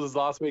many goals as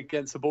last week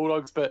against the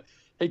Bulldogs, but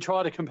he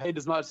tried to compete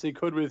as much as he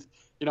could with,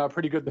 a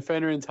pretty good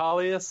defender in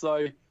Talia.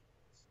 So,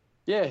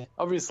 yeah,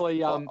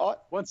 obviously,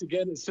 once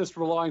again, it's just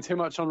relying too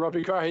much on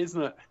Robbie Gray,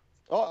 isn't it?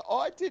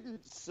 I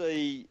didn't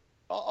see.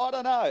 I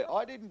don't know.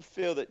 I didn't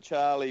feel that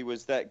Charlie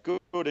was that good.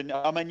 And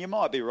I mean, you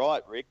might be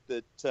right, Rick,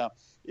 that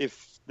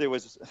if there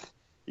was,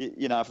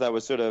 if they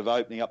were sort of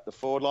opening up the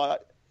forward line,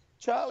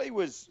 Charlie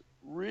was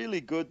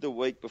really good the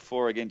week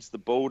before against the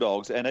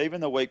Bulldogs, and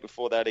even the week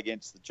before that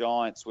against the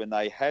Giants, when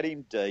they had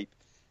him deep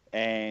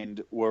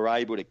and were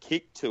able to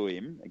kick to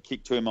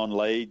him on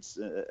leads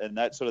and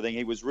that sort of thing.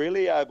 He was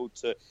really able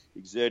to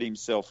exert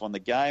himself on the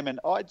game, and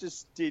I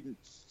just didn't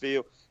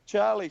feel.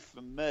 Charlie,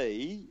 for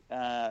me,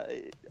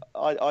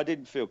 I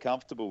didn't feel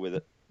comfortable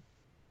with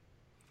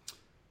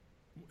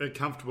it.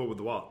 Comfortable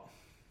with what?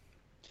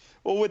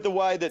 Well, with the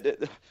way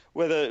that,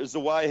 whether it was the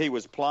way he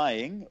was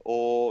playing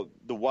or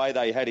the way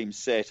they had him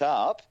set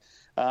up,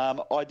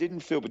 I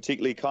didn't feel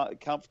particularly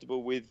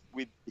comfortable with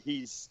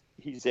his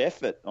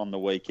effort on the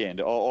weekend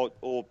or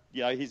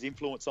his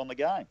influence on the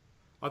game.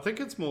 I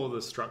think it's more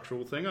the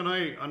structural thing.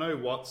 I know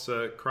Watts,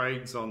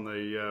 Craig's on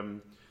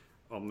the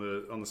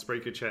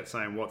speaker chat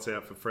saying Watts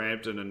out for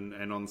Frampton,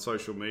 and on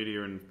social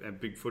media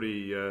and Big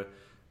Footy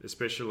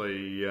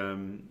especially,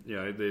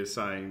 they're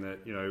saying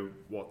that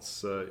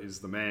Watts is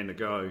the man to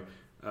go.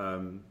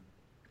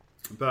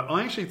 But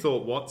I actually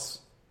thought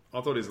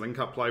I thought his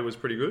link-up play was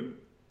pretty good,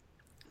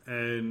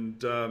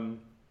 And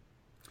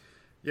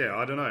yeah,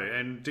 I don't know.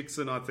 And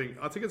Dixon, I think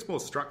it's more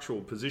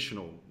structural,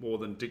 positional, more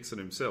than Dixon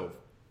himself.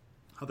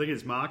 I think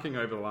his marking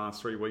over the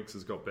last 3 weeks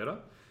has got better,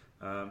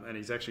 and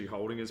he's actually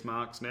holding his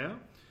marks now.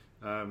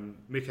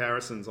 Mick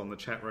Harrison's on the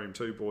chat room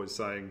too, boys,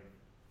 saying,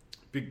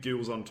 Big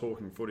Gill's on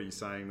Talking Footy,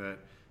 saying that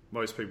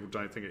most people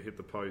don't think it hit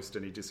the post,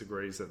 and he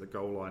disagrees that the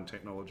goal line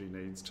technology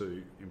needs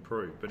to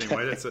improve. But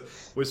anyway,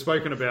 we've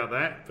spoken about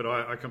that, but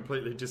I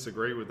completely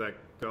disagree with that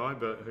guy,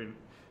 but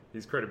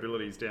his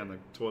credibility is down the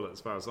toilet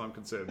as far as I'm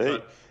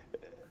concerned.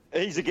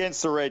 He's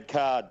against the red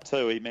card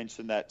too. He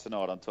mentioned that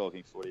tonight on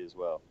Talking Footy as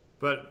well.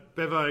 But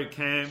Bevo,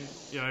 Cam,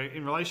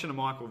 in relation to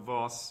Michael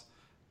Voss,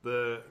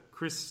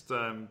 Chris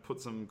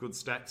put some good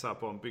stats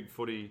up on Big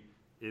Footy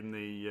in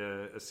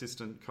the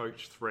assistant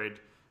coach thread.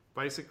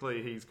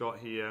 Basically, he's got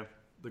here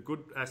the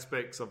good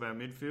aspects of our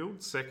midfield: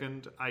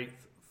 2nd,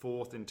 8th,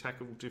 4th in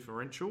tackle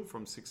differential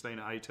from 16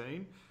 to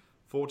 18,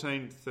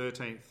 14th,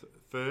 13th,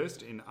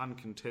 1st in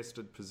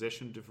uncontested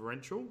possession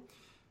differential,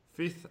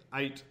 5th,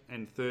 8th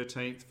and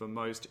 13th for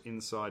most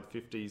inside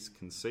 50s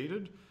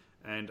conceded,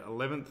 and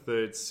 11th,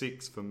 3rd,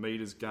 6th for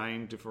metres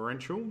gained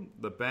differential.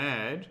 The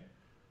bad,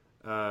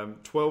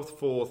 12th,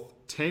 4th,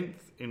 10th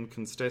in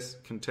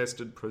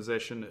contested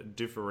possession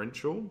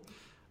differential,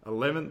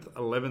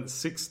 11th,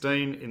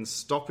 16 in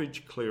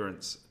stoppage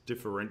clearance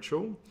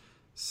differential,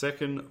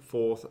 2nd,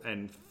 4th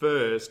and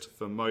 1st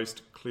for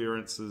most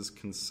clearances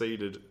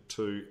conceded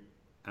to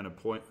an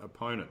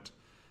opponent,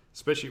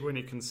 especially when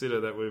you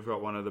consider that we've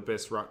got one of the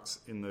best rucks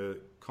in the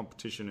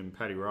competition in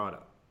Paddy Ryder.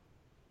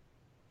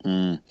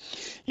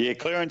 Yeah,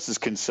 clearances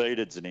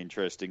conceded is an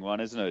interesting one,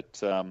 isn't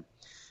it?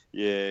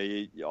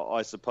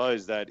 I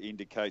suppose that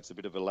indicates a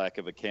bit of a lack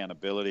of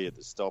accountability at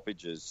the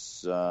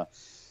stoppages.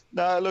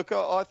 No, look,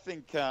 I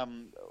think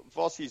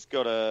Vossi's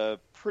got a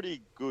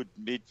pretty good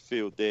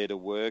midfield there to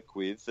work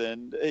with,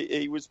 and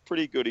he was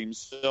pretty good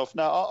himself.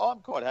 No, I'm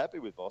quite happy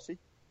with Vossi.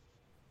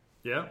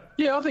 Yeah?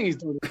 Yeah, I reckon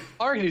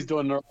he's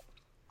doing an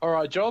all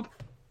right job.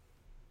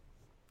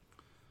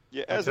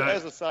 Yeah, as I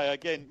say,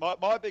 again,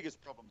 my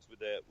biggest problem's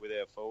with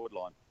our forward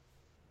line.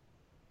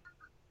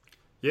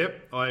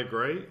 Yep, I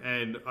agree,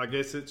 and I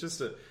guess it's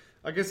just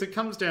it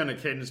comes down to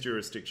Ken's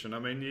jurisdiction. I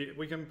mean,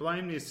 we can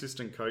blame the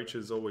assistant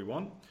coaches all we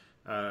want,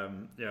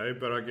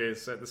 but I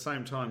guess at the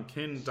same time,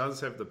 Ken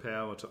does have the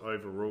power to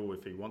overrule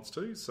if he wants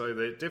to. So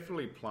they're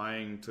definitely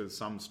playing to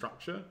some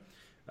structure,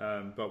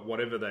 but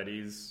whatever that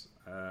is,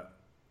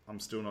 I'm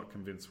still not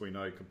convinced we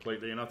know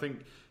completely. And I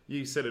think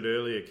you said it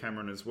earlier,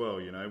 Cameron, as well.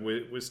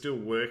 We're still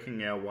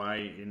working our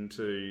way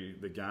into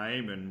the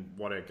game and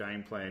what our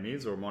game plan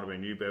is, or it might have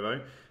been you,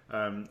 Bevo.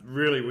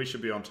 Really, we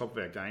should be on top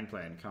of our game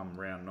plan come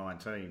round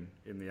 19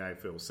 in the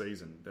AFL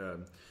season.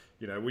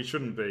 We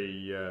shouldn't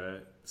be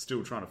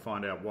still trying to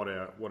find out what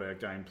our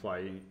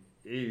gameplay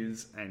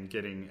is and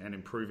getting and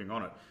improving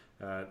on it.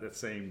 That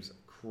seems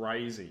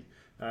crazy.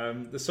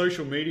 The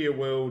social media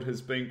world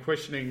has been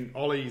questioning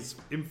Ollie's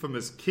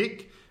infamous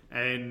kick.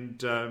 And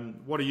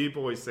what do you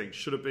boys think?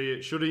 Should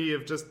he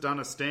have just done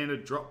a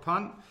standard drop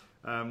punt?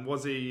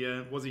 Was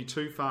he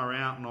too far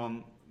out and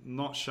on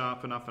not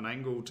sharp enough an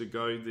angle to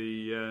go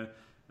the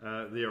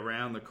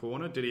around the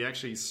corner? Did he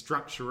actually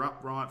structure up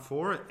right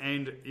for it?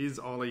 And is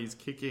Ollie's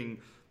kicking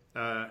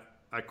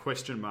a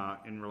question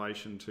mark in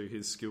relation to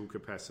his skill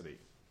capacity?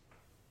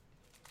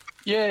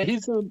 Yeah,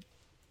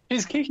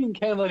 his kicking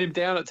can let him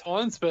down at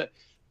times, but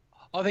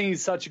I think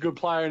he's such a good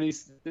player, and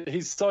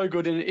he's so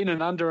good in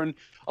and under. And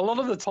a lot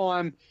of the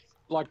time,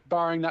 like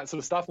barring that sort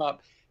of stuff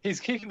up, he's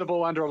kicking the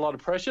ball under a lot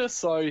of pressure.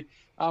 So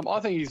I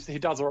think he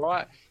does all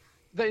right.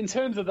 But in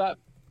terms of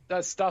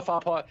that stuff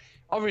up,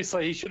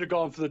 obviously he should have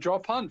gone for the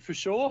drop punt for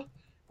sure.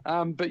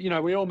 But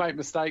we all make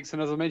mistakes,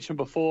 and as I mentioned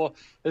before,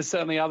 there's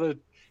certainly other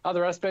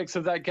aspects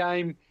of that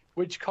game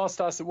which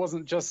cost us. It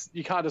wasn't just,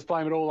 you can't just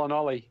blame it all on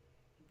Ollie.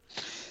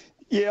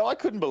 Yeah, I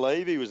couldn't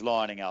believe he was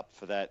lining up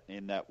for that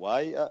in that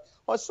way.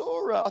 I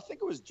saw, I think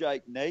it was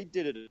Jake Need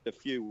did it a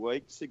few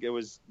weeks ago. It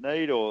was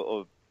Need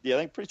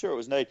pretty sure it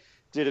was Need,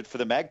 did it for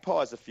the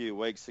Magpies a few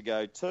weeks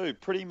ago too.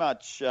 Pretty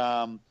much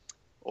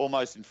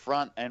almost in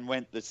front and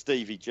went the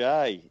Stevie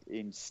J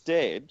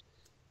instead.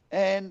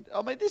 And,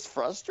 I mean, this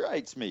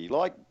frustrates me.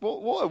 Like,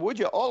 why would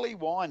you? Ollie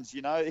Wines,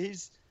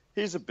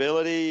 his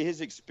ability,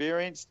 his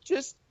experience,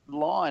 just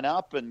line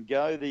up and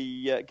go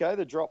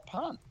the drop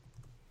punt.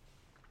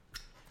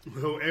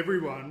 Well,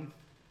 everyone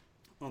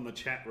on the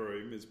chat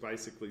room is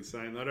basically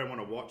saying they don't want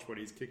to watch when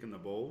he's kicking the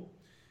ball,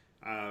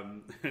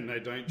 and they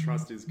don't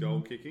trust his goal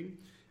kicking.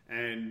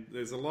 And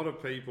there's a lot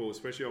of people,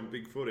 especially on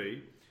Big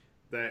Footy,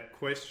 that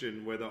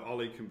question whether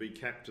Ollie can be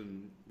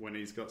captain when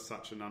he's got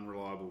such an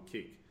unreliable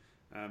kick.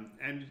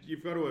 And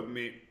you've got to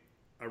admit,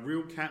 a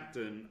real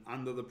captain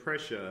under the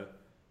pressure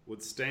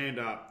would stand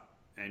up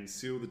and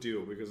seal the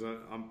deal, because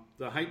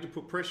I hate to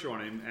put pressure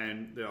on him,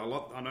 and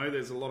I know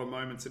there's a lot of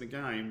moments in a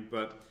game,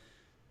 but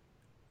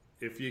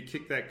if you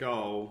kick that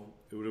goal,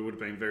 it would have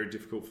been very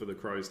difficult for the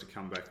Crows to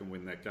come back and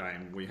win that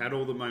game. We had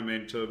all the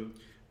momentum.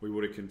 We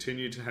would have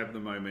continued to have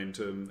the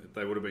momentum.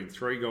 They would have been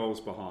 3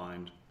 goals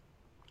behind.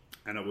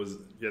 And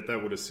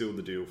that would have sealed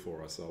the deal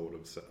for us, I would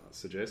have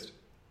suggest.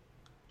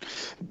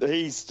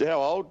 He's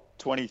how old?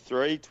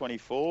 23,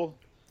 24?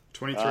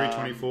 23,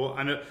 24.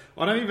 And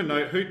I don't even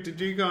know, did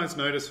you guys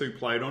notice who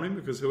played on him?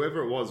 Because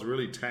whoever it was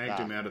really tagged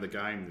him out of the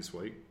game this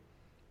week.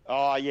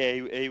 Oh, yeah,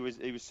 he was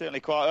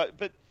certainly quite...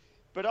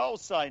 But I'll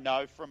say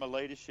no from a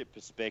leadership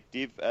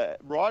perspective.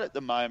 Right at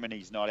the moment,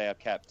 he's not our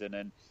captain.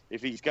 And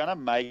if he's going to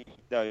make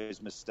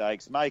those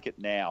mistakes, make it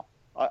now.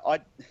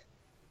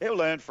 He'll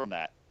learn from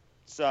that.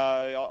 So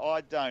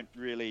I don't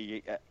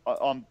really...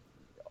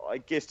 I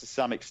guess to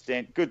some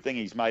extent, good thing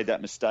he's made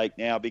that mistake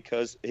now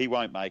because he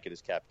won't make it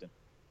as captain.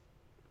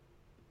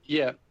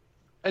 Yeah.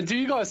 And do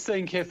you guys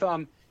think if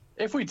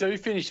we do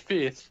finish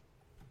 5th,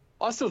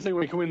 I still think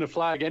we can win the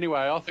flag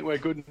anyway. I think we're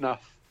good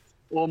enough.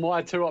 Or am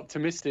I too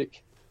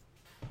optimistic?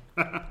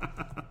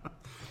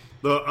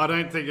 Look, I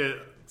don't think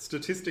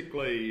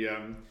statistically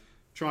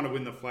trying to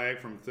win the flag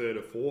from 3rd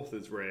or 4th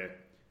is rare,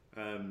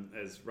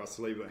 as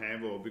Russell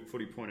Ebert-Hamble or Big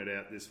Footy pointed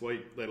out this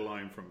week, let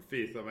alone from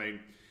 5th. I mean,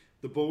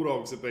 the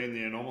Bulldogs have been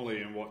the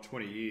anomaly in,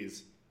 20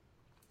 years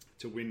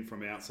to win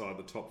from outside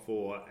the top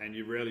 4, and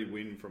you rarely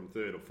win from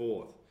 3rd or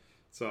 4th.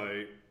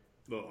 So,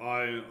 look,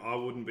 I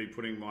wouldn't be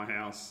putting my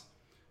house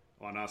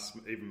on us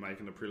even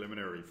making the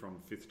preliminary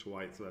from 5th to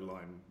 8th, let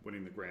alone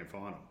winning the grand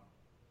final.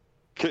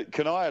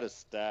 Can I add a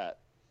stat?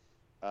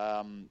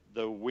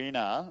 The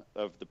winner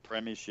of the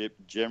premiership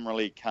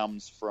generally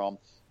comes from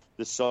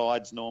the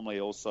sides normally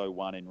also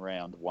won in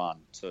round 1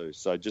 too.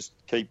 So just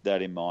keep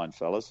that in mind,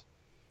 fellas.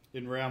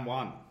 In round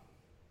 1?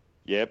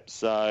 Yep.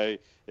 So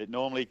it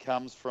normally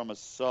comes from a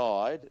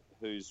side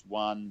who's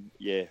won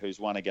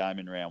a game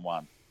in round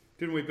 1.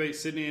 Didn't we beat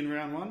Sydney in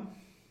round 1?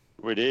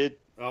 We did.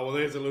 Oh, well,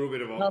 there's a little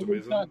bit of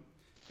optimism.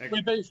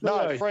 We beat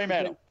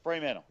Fremantle.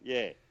 Fremantle,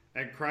 yeah.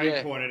 And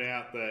Craig pointed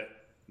out that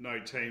no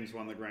teams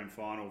won the grand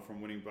final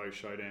from winning both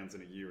showdowns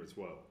in a year as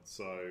well.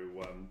 So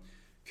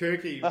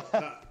Kirky's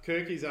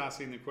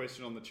asking the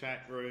question on the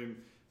chat room,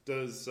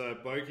 does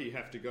Boakey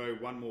have to go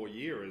one more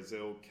year as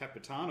El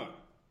Capitano?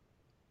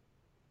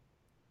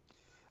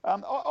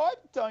 I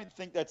don't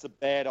think that's a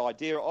bad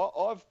idea.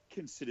 I've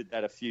considered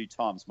that a few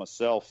times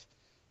myself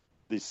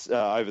this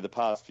over the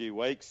past few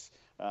weeks.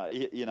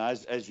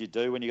 As you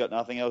do when you've got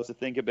nothing else to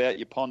think about,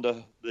 you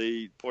ponder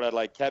the Port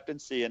Adelaide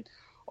captaincy. And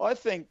I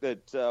think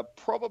that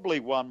probably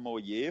one more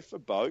year for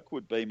Boak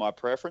would be my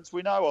preference.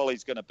 We know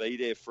Ollie's going to be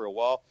there for a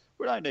while.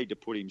 We don't need to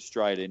put him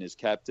straight in as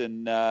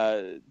captain.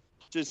 Make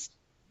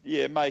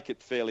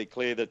it fairly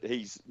clear that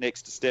he's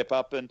next to step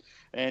up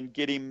and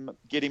get him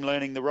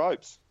learning the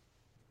ropes.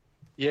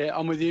 Yeah,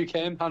 I'm with you,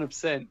 Cam,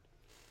 100%.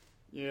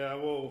 Yeah,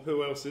 well,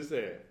 who else is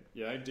there?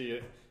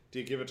 Do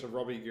you give it to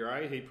Robbie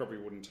Gray? He probably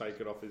wouldn't take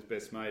it off his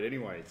best mate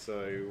anyway.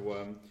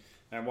 So,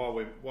 and while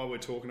we're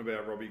talking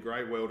about Robbie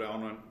Gray, well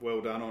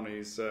done on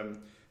his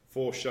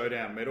 4th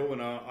showdown medal.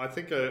 And I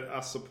think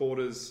us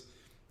supporters,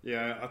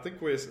 I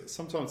think we're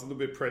sometimes a little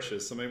bit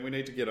precious. I mean, we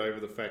need to get over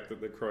the fact that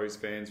the Crows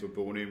fans were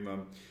booing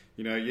him.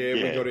 We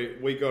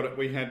got it.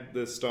 We had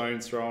the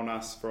stones thrown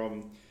us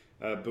from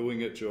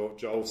booing at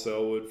Joel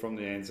Selwood from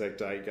the Anzac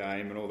Day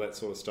game and all that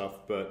sort of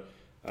stuff. But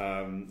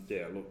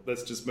look,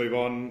 let's just move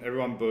on.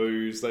 Everyone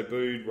boos. They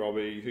booed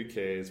Robbie. Who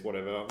cares?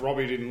 Whatever.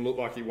 Robbie didn't look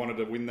like he wanted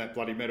to win that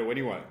bloody medal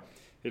anyway.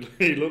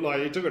 He looked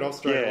like he took it off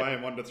straight away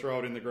and wanted to throw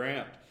it in the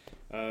ground.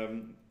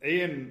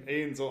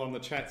 Ian's on the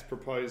chat's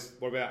proposed.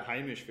 What about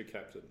Hamish for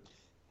captain?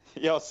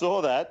 Yeah, I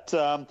saw that.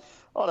 I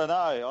don't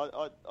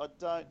know. I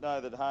don't know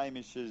that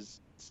Hamish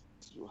is.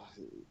 Look,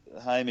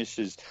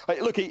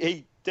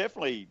 he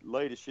definitely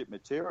leadership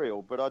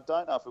material, but I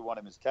don't know if we want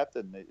him as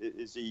captain.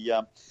 Is he?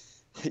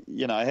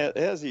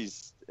 How's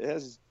his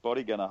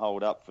body going to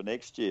hold up for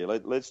next year?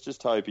 Let's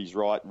just hope he's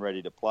right and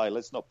ready to play.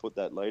 Let's not put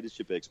that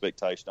leadership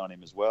expectation on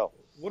him as well.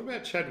 What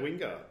about Chad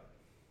Wingard?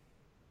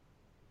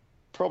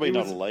 Probably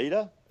not a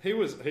leader. He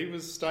was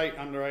state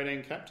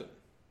under-18 captain.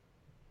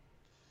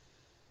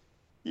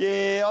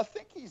 Yeah, I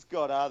think he's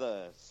got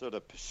other sort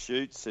of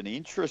pursuits and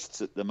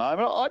interests at the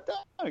moment. I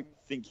don't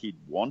think he'd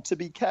want to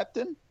be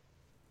captain.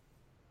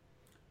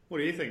 What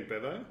do you think,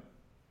 Bevo?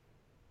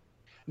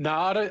 No,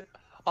 I don't.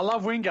 I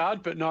love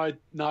Wingard, but no,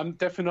 I'm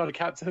definitely not a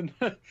captain.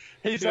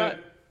 He's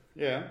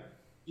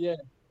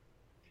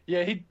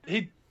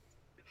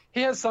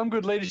He has some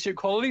good leadership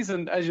qualities,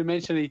 and as you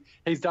mentioned,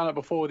 he's done it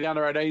before with the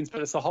under-18s,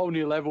 but it's a whole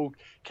new level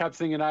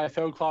captaining an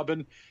AFL club.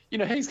 And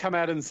he's come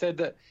out and said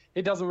that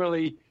he doesn't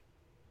really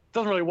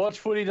watch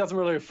footy, doesn't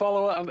really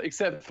follow it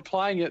except for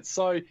playing it.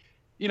 So,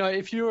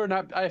 if you're an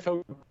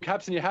AFL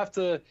captain, you have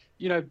to,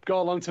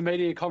 go along to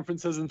media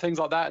conferences and things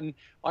like that. And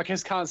I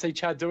just can't see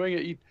Chad doing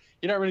it. You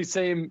don't really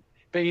see him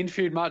being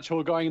interviewed much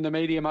or going in the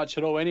media much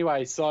at all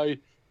anyway. So,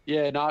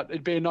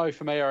 it'd be a no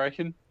for me, I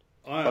reckon.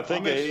 I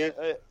think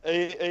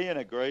Ian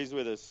agrees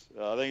with us.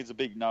 I think it's a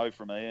big no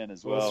from Ian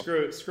as well.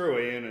 Screw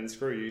Ian and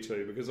screw you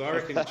two, because I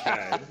reckon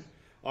Chad.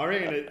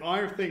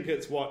 I think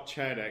it's what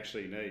Chad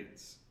actually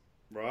needs,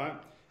 right?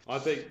 I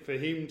think for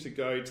him to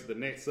go to the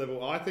next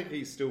level, I think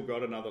he's still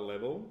got another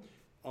level.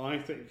 I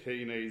think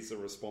he needs a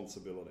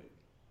responsibility,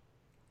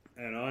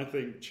 and I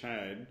think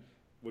Chad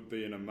would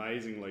be an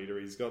amazing leader.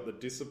 He's got the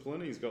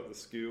discipline, he's got the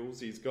skills,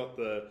 he's got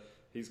the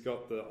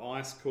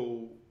ice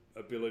cool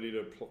ability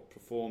to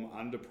perform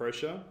under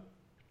pressure,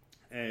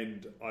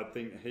 and I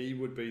think he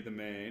would be the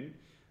man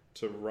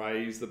to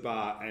raise the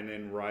bar and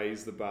then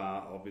raise the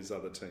bar of his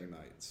other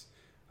teammates.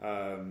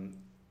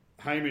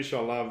 Hamish I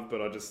love,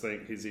 but I just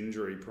think his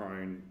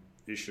injury-prone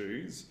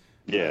issues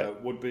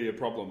would be a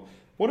problem.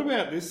 What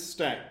about this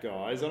stat,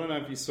 guys? I don't know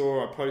if you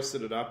saw, I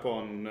posted it up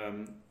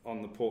on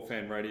the Port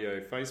Fan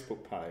Radio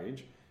Facebook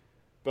page,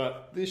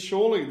 but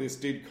surely this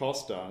did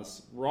cost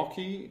us.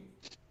 Rocky,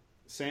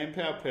 Sam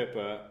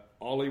Powell-Pepper,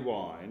 Ollie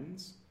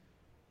Wines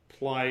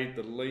played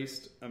the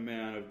least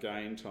amount of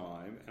game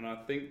time, and I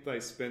think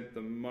they spent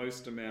the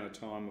most amount of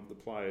time of the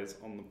players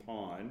on the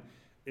Pine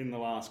in the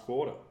last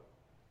quarter.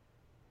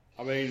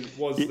 I mean,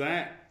 was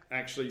that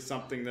actually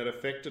something that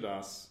affected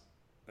us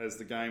as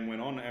the game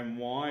went on, and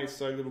why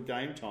so little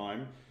game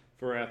time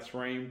for our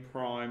three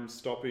prime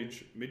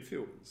stoppage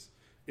midfielders?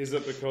 Is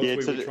it because we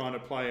were trying to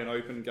play an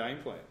open game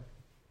plan?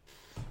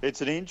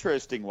 It's an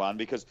interesting one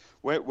because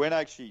when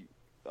actually,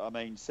 I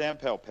mean, Sam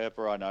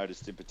Powell-Pepper, I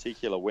noticed in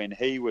particular, when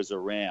he was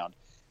around,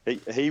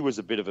 he was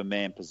a bit of a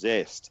man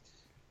possessed,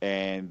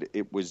 and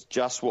it was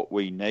just what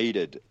we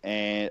needed.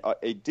 And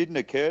it didn't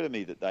occur to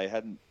me that they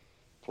hadn't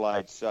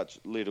played such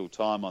little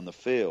time on the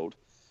field,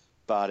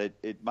 but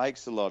it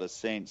makes a lot of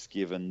sense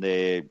given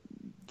their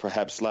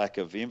perhaps lack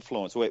of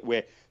influence,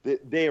 where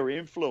their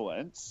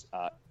influence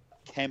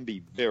can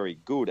be very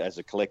good as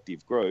a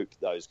collective group.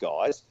 Those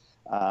guys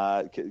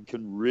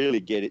can really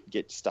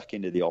get stuck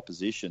into the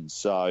opposition.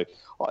 So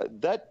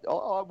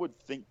I would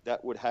think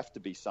that would have to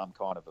be some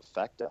kind of a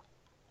factor.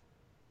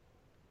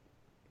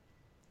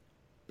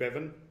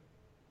 Bevan?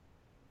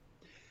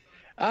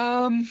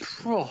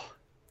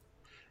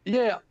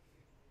 Yeah,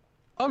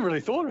 I haven't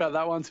really thought about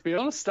that one, to be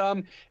honest.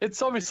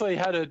 It's obviously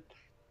had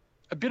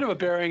a bit of a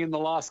bearing in the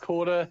last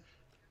quarter.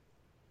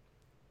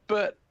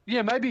 But,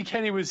 yeah, maybe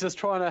Kenny was just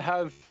trying to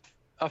have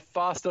a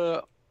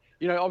faster...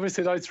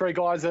 obviously those three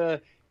guys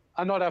are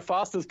not our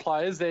fastest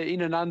players. They're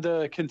in and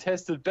under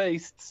contested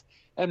beasts.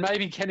 And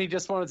maybe Kenny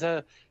just wanted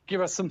to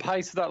give us some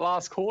pace for that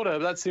last quarter.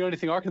 That's the only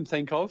thing I can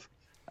think of.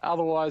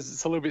 Otherwise,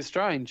 it's a little bit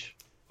strange.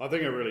 I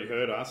think it really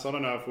hurt us. I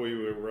don't know if we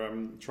were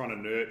trying to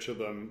nurture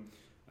them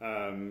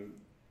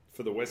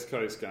for the West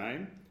Coast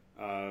game.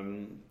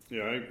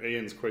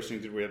 Ian's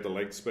questioning, did we have the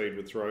leg speed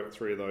with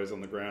three of those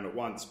on the ground at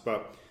once?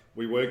 But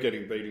we were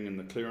getting beating in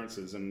the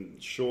clearances, and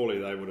surely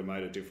they would have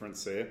made a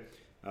difference there.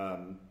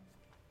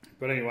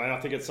 But anyway, I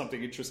think it's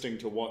something interesting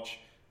to watch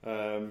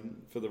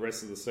for the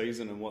rest of the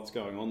season and what's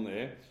going on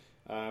there.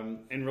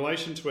 In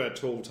relation to our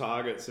tall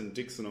targets and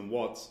Dixon and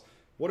Watts,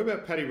 what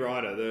about Paddy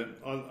Ryder?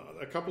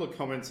 A couple of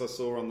comments I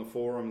saw on the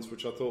forums,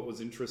 which I thought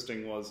was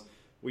interesting, was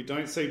we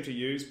don't seem to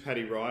use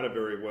Paddy Ryder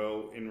very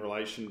well in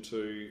relation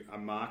to a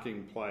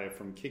marking player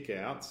from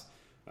kickouts.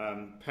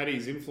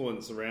 Paddy's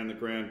influence around the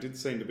ground did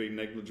seem to be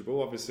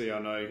negligible. Obviously, I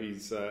know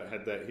he's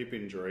had that hip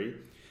injury.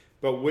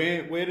 But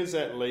where does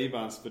that leave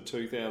us for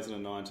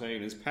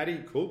 2019? Is Paddy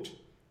cooked,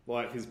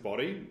 like his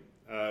body?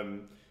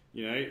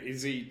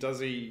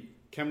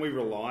 Can we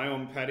rely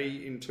on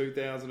Paddy in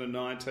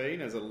 2019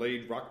 as a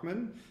lead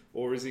ruckman,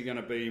 or is he going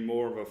to be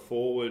more of a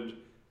forward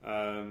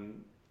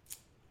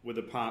with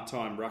a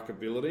part-time ruck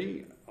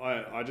ability?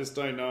 I just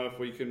don't know if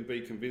we can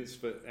be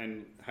convinced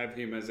and have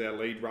him as our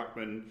lead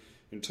ruckman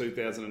in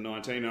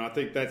 2019. And I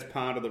think that's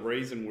part of the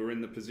reason we're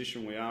in the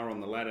position we are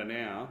on the ladder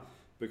now,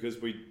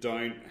 because we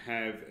don't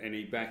have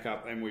any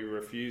backup and we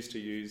refuse to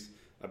use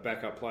a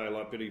backup player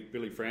like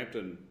Billy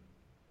Frampton.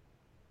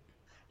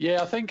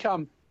 Yeah, I think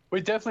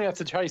we definitely have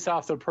to chase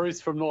after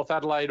Bruce from North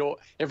Adelaide, or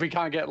if we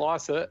can't get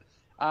Lysett,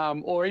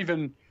 or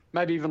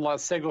maybe even like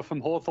Segler from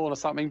Hawthorn or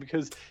something,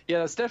 because, yeah,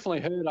 that's definitely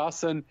hurt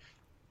us. And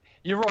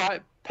you're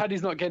right,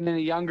 Paddy's not getting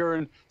any younger,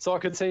 and so I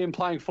could see him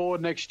playing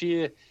forward next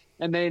year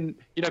and then,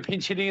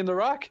 pinch hitting in the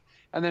ruck,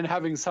 and then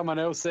having someone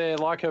else there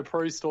like a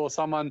Proust or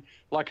someone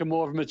like a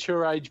more of a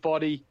mature age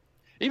body.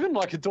 Even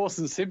like a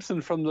Dawson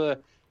Simpson from the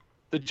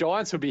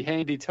Giants would be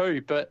handy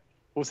too, but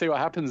we'll see what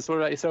happens. What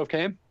about yourself,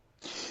 Cam?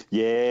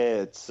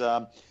 Yeah, it's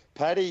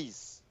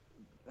Paddy's...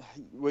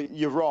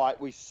 You're right,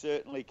 we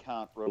certainly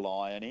can't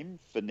rely on him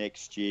for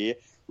next year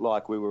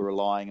like we were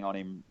relying on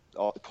him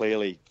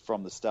clearly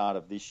from the start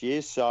of this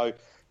year. So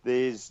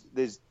there's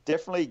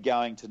definitely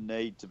going to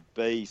need to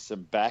be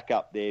some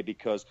backup there,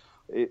 because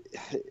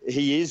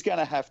he is going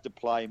to have to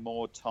play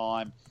more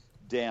time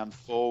down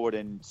forward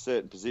in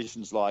certain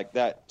positions like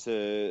that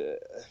to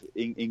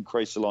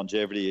increase the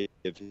longevity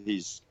of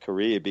his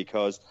career,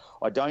 because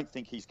I don't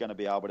think he's going to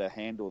be able to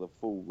handle the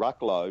full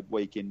ruckload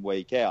week in,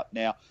 week out.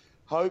 Now,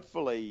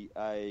 hopefully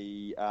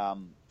a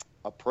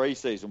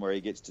pre-season where he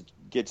gets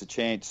a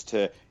chance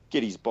to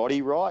get his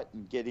body right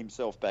and get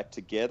himself back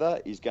together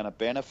is going to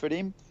benefit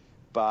him,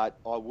 but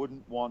I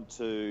wouldn't want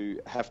to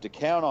have to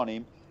count on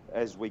him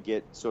as we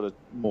get sort of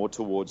more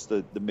towards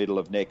the middle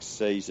of next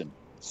season.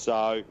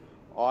 So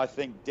I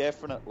think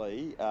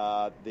definitely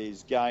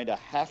there's going to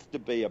have to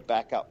be a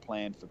backup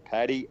plan for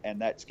Paddy, and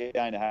that's going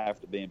to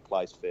have to be in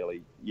place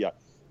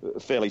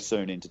fairly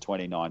soon into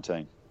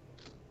 2019.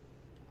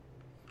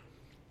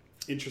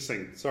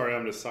 Interesting. Sorry,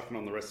 I'm just sucking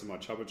on the rest of my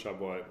Chubba Chub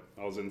while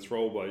I was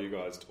enthralled by you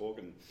guys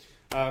talking.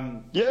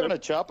 You're having a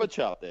Chubba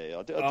Chub there.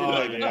 I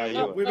didn't even know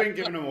you were. We've been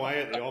giving them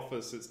away at the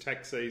office. It's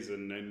tax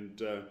season,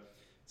 and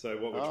so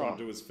what we're trying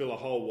to do is fill a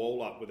whole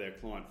wall up with our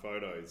client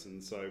photos,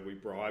 and so we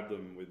bribe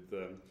them with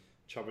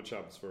Chubba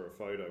Chubs for a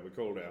photo. We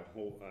call it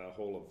our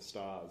Hall of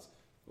Stars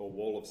or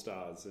Wall of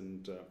Stars,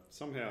 and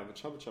somehow the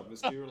Chubba Chub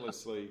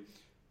mysteriously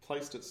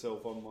placed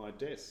itself on my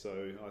desk.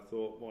 So I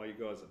thought, while you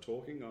guys are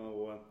talking,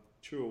 I'll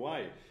chew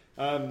away.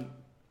 Our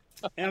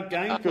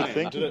game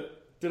plan,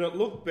 did it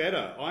look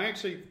better?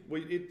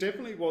 It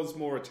definitely was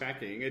more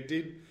attacking.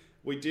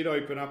 We did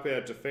open up our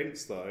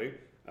defence though.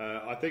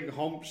 I think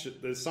Homsch,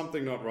 there's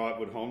something not right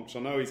with Homsch. I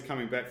know he's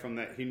coming back from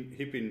that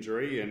hip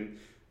injury, and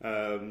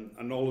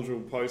a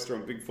knowledgeable poster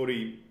on Big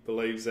Footy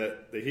believes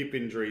that the hip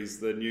injury is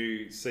the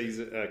new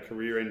season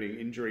career-ending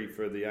injury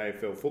for the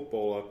AFL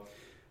footballer.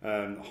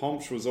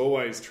 Homsch was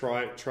always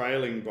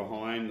trailing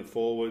behind the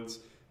forwards.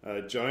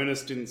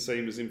 Jonas didn't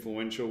seem as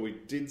influential. We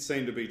did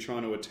seem to be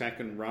trying to attack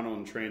and run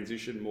on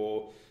transition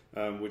more,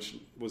 which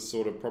was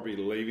sort of probably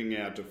leaving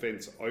our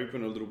defence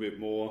open a little bit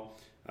more.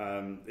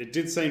 It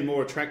did seem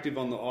more attractive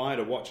on the eye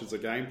to watch as a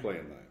game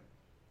plan, though.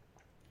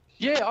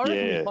 Yeah, I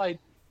reckon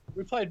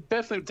we played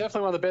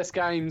definitely one of the best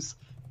games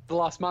the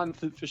last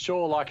month for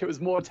sure. Like, it was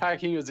more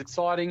attacking, it was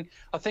exciting.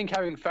 I think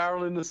having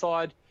Farrell in the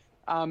side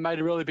made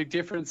a really big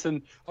difference,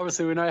 and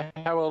obviously we know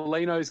how well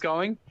Lino's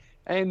going.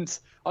 And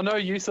I know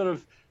you sort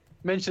of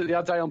mentioned it the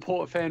other day on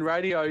Port Fan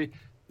Radio,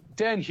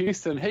 Dan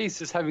Houston, he's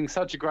just having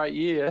such a great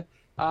year.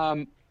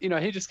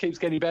 He just keeps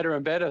getting better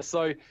and better.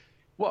 So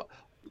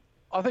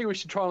I think we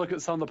should try and look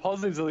at some of the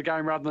positives of the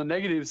game rather than the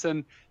negatives,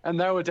 and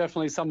they were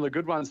definitely some of the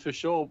good ones for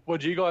sure. What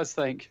do you guys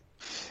think?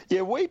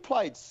 Yeah, we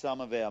played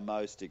some of our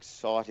most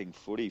exciting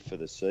footy for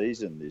the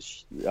season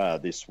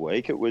this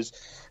week. It was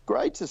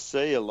great to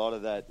see a lot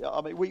of that.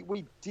 I mean,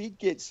 we did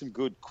get some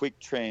good quick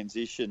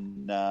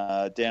transition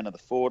down to the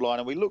forward line,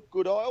 and we looked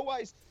good.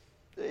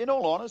 In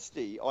all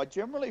honesty, I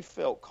generally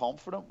felt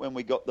confident when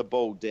we got the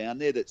ball down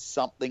there that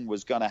something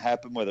was going to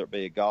happen, whether it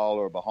be a goal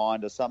or a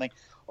behind or something.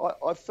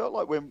 I felt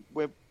like when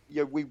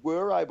we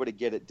were able to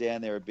get it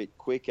down there a bit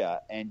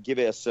quicker and give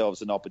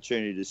ourselves an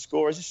opportunity to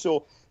score. As you saw,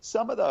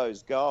 some of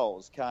those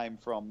goals came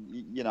from,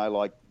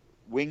 like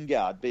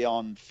Wingard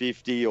beyond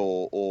 50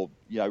 or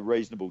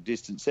reasonable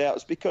distance out.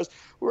 It's because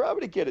we were able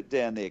to get it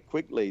down there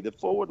quickly. The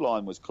forward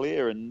line was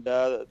clear and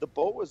the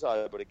ball was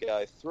able to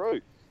go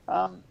through.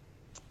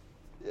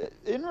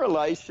 In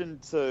relation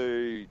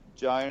to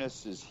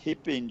Jonas's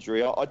hip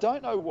injury, I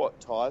don't know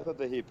what type of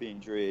a hip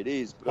injury it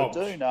is, but I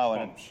do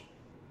know...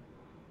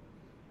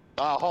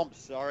 Homsch,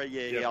 sorry,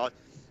 yeah. I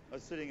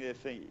was sitting there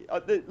thinking,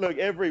 look,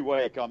 every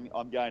week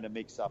I'm going to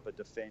mix up a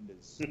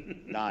defender's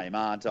name,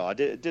 aren't I? I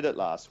did it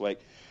last week.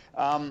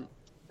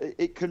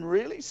 It can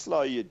really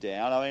slow you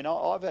down. I mean,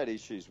 I've had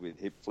issues with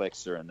hip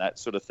flexor and that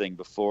sort of thing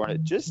before, and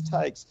it just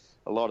takes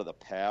a lot of the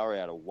power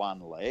out of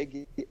one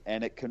leg,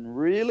 and it can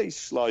really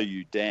slow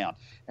you down,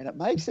 and it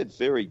makes it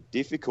very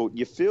difficult.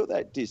 You feel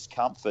that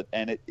discomfort,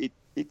 and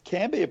it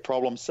can be a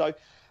problem. So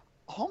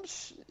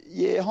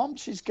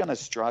Homsch is going to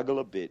struggle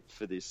a bit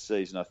for this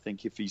season, I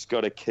think, if he's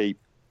got to keep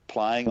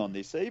playing on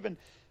this. Even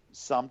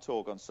some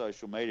talk on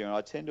social media, and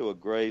I tend to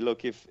agree,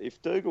 look,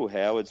 if Dougal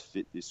Howard's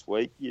fit this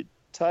week, you'd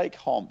take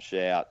Homsch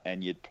out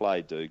and you'd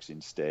play Dukes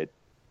instead.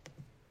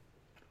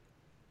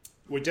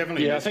 We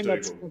definitely miss Dougal.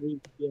 That's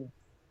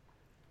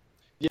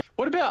yeah.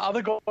 What about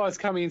other guys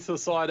coming into the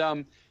side?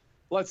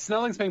 Like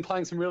Snelling's been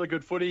playing some really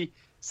good footy.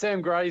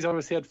 Sam Gray's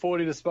obviously had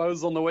 40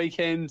 disposals on the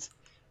weekend.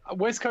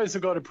 West Coast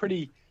have got a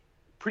pretty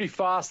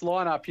fast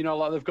lineup.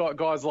 Like they've got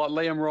guys like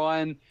Liam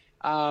Ryan.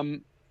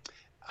 Then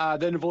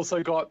they've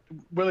also got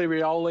Willie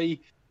Rioli.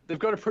 They've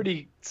got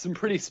some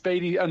pretty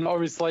speedy, and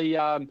obviously,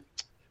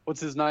 what's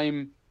his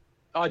name?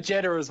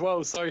 Jetta as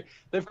well. So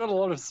they've got a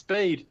lot of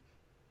speed.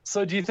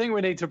 So do you think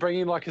we need to bring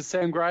in like a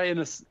Sam Gray and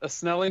a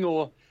Snelling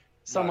or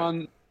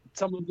someone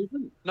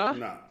different? No?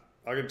 No.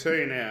 I can tell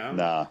you now.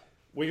 Nah.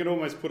 We could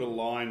almost put a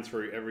line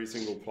through every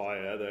single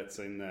player that's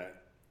in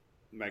that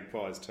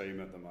Magpies team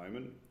at the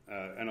moment.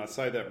 And I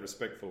say that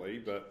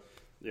respectfully, but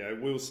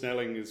Will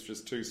Snelling is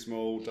just too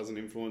small, doesn't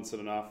influence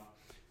it enough.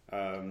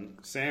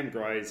 Sam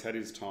Gray's had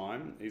his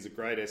time. He's a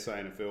great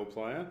SANFL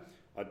player.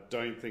 I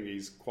don't think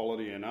he's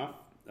quality enough.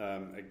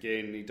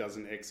 Again, he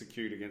doesn't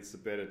execute against the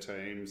better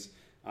teams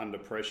under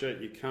pressure.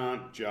 You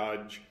can't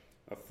judge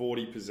a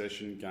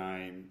 40-possession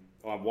game.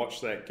 I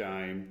watched that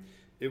game.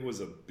 It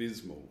was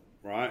abysmal,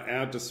 right?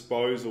 Our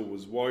disposal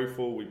was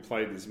woeful. We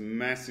played this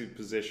massive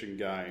possession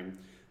game.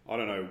 I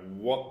don't know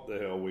what the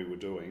hell we were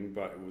doing,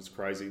 but it was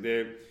crazy.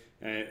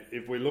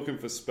 If we're looking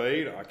for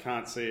speed, I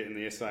can't see it in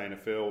the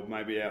SANFL,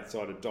 maybe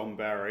outside of Dom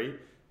Barry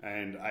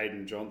and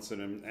Aiden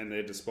Johnson, and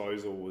their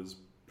disposal was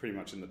pretty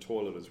much in the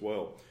toilet as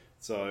well.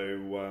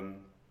 So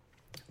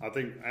I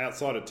think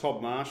outside of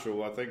Todd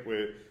Marshall, I think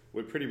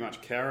we're pretty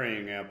much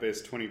carrying our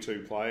best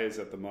 22 players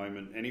at the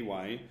moment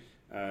anyway.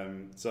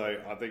 So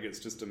I think it's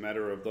just a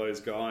matter of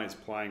those guys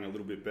playing a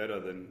little bit better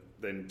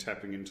than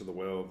tapping into the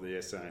well of the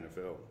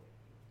SANFL.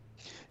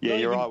 Yeah,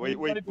 you're right.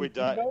 We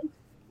don't.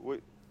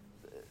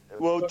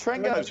 Well,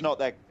 Trengo's not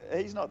that.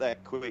 He's not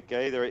that quick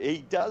either.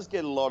 He does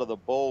get a lot of the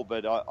ball,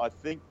 but I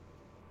think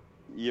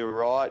you're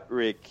right,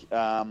 Rick.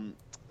 I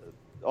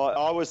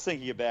was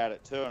thinking about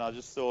it too, and I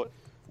just thought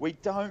we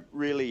don't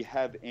really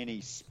have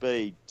any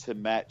speed to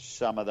match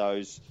some of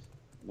those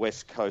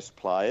West Coast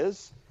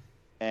players,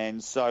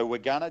 and so we're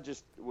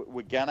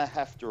gonna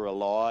have to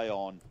rely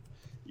on,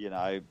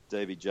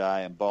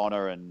 DBJ and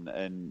Bonner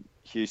and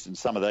Houston,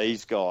 some of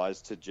these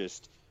guys to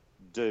just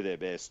do their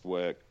best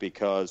work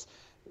because.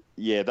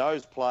 Yeah,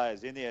 those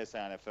players in the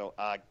SANFL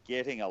are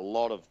getting a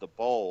lot of the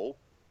ball,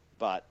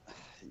 but,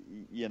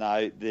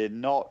 they're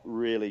not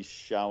really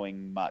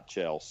showing much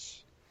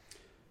else.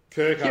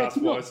 Kirk asked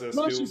why is their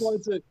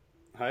skills...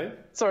 Hey?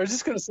 Sorry, I was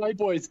just going to say,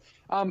 boys,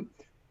 I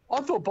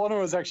thought Bonner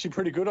was actually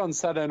pretty good on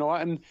Saturday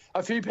night, and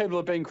a few people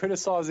have been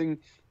criticising,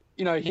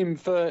 him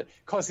for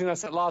costing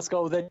us that last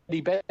goal with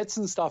Eddie Betts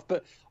and stuff,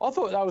 but I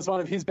thought that was one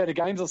of his better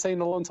games I've seen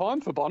in a long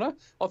time for Bonner.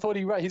 I thought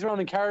his run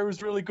and carry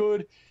was really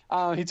good.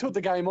 He took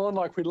the game on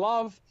like we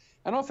love,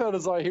 and I felt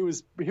as though he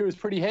was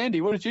pretty handy.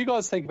 What did you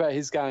guys think about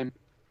his game?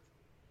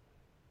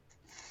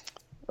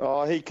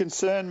 Oh, he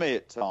concerned me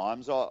at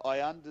times.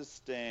 I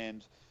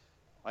understand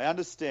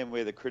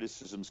where the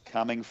criticism's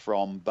coming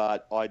from,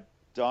 but I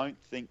don't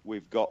think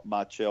we've got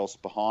much else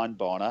behind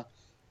Bonner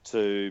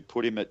to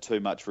put him at too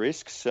much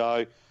risk.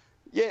 So,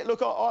 yeah,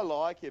 look, I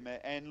like him,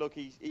 and look,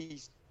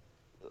 he's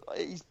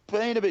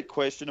been a bit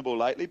questionable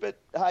lately. But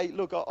hey,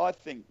 look, I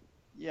think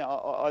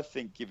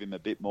give him a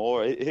bit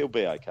more. He'll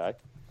be okay.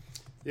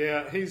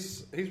 Yeah,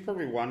 he's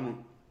probably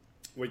one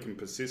we can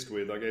persist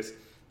with. I guess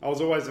I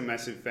was always a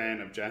massive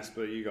fan of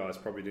Jasper. You guys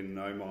probably didn't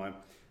know my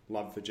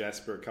love for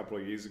Jasper a couple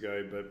of years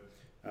ago, but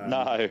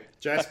no,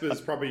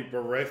 Jasper's probably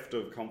bereft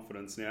of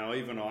confidence now.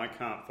 Even I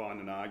can't find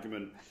an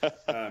argument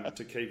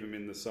to keep him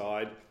in the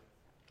side.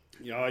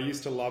 I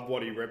used to love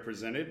what he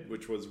represented,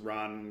 which was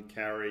run,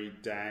 carry,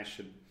 dash,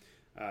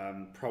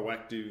 and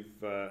proactive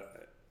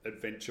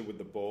adventure with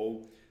the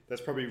ball.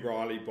 That's probably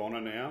Riley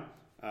Bonner now.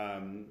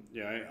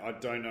 I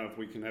don't know if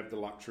we can have the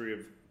luxury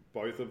of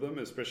both of them,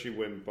 especially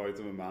when both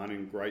of them aren't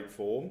in great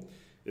form.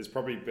 It's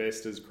probably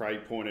best, as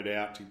Craig pointed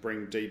out, to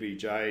bring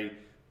DBJ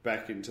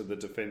back into the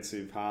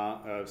defensive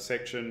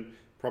section.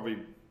 Probably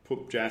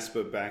put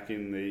Jasper back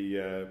in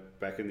the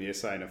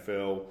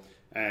SANFL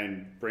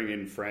and bring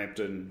in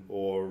Frampton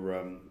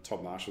or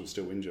Todd Marshall's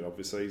still injured,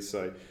 obviously.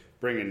 So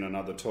bring in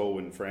another tall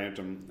in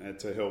Frampton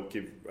to help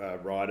give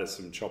Ryder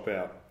some chop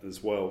out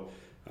as well.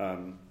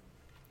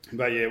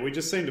 But yeah, we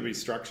just seem to be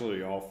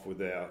structurally off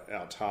with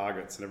our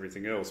targets and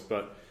everything else.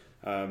 But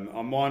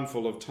I'm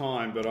mindful of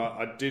time.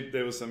 But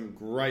there were some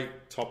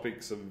great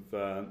topics of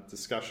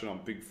discussion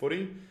on big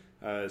footy.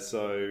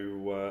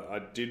 So I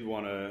did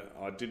want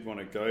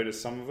to go to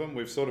some of them.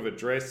 We've sort of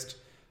addressed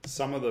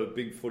some of the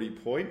big footy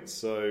points,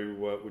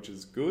 so which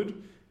is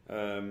good.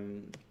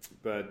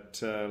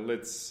 But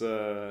let's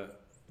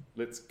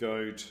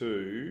go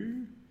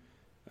to.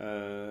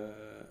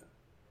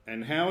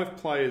 And how if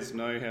players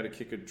know how to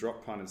kick a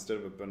drop punt instead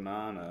of a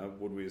banana,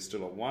 would we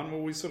still have won?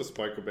 Well, we sort of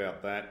spoke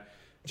about that.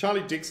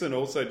 Charlie Dixon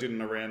also did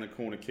an around the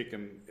corner kick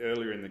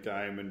earlier in the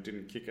game and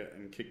didn't kick it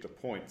and kicked a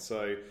point.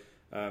 So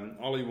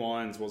Ollie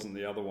Wines wasn't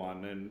the other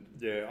one. And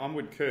yeah, I'm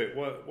with Kurt.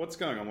 What's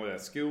going on with our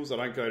skills? I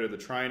don't go to the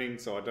training,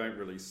 so I don't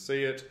really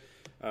see it.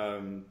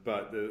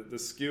 But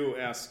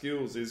our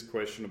skills is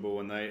questionable,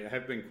 and they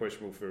have been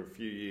questionable for a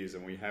few years,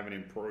 and we haven't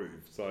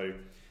improved. So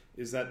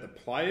is that the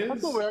players? I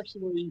thought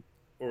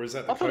Or is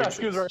that the I thought coaches? our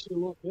skills were actually a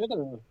lot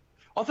better.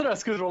 I thought our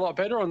skills were a lot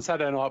better on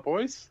Saturday night,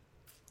 boys.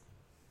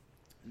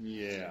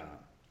 Yeah.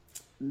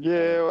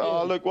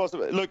 Yeah, look,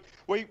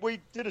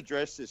 we did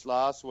address this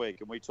last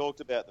week, and we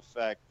talked about the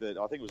fact that,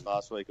 I think it was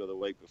last week or the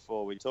week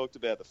before, we talked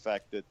about the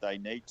fact that they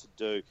need to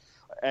do,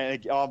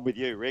 and I'm with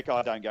you, Rick,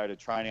 I don't go to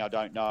training, I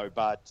don't know,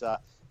 but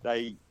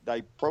they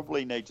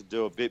probably need to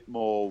do a bit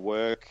more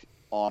work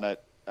on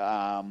it,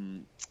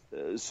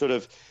 sort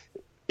of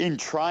in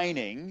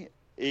training,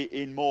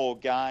 in more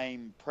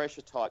game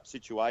pressure type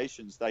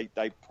situations.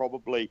 They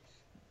probably...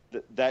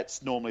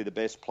 That's normally the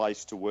best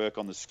place to work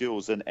on the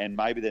skills, and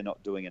maybe they're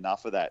not doing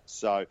enough of that.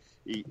 So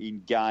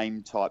in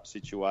game-type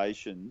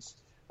situations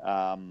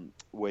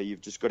where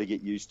you've just got to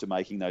get used to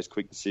making those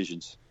quick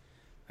decisions.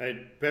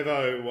 Hey,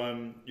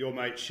 Bevo, your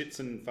mate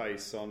Shitson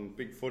Face on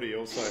Big Footy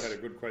also had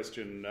a good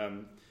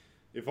question.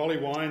 If Ollie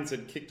Wines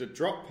had kicked a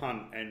drop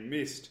punt and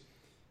missed,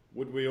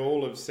 would we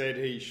all have said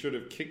he should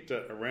have kicked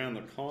it around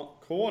the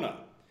corner?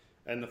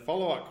 And the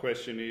follow-up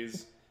question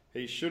is,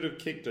 he should have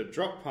kicked a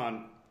drop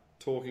punt.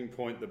 Talking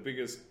point, the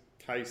biggest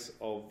case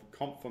of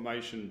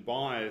confirmation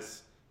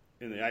bias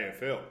in the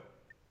AFL.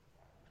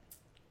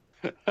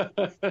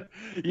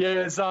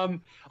 Yes,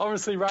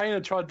 obviously Rayner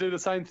tried to do the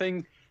same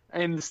thing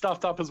and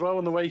stuffed up as well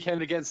on the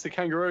weekend against the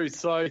Kangaroos.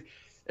 So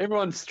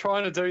everyone's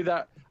trying to do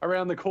that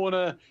around the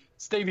corner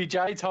Stevie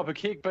J type of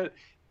kick. But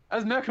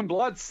as Malcolm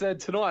Blight said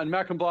tonight, and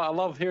Malcolm Blight, I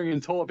love hearing him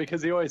talk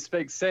because he always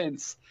speaks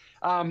sense.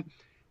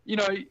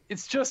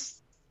 It's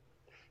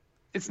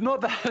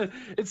not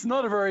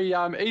a very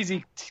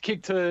easy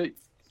kick to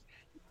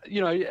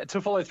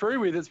follow through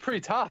with. It's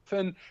pretty tough,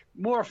 and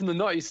more often than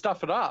not, you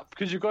stuff it up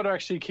because you've got to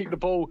actually kick the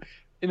ball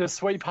in a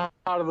sweet part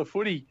of the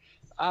footy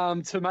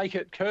to make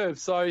it curve.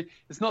 So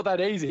it's not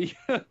that easy.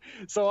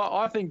 So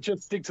I think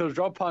just stick to the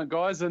drop punt,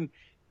 guys, and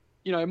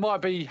it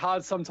might be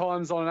hard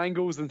sometimes on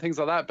angles and things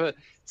like that, but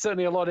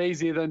certainly a lot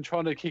easier than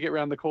trying to kick it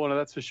around the corner.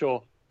 That's for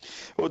sure.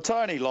 Well,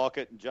 Tony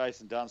Lockett and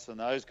Jason Dunstan,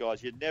 those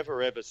guys, you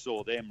never ever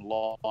saw them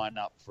line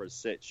up for a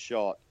set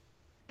shot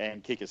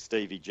and kick a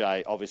Stevie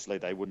J. Obviously,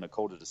 they wouldn't have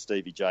called it a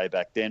Stevie J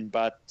back then,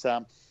 but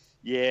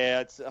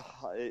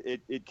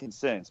it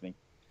concerns me.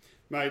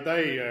 Mate,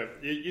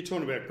 you're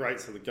talking about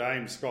greats of the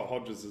game, Scott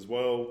Hodges as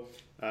well.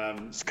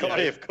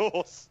 Scotty, of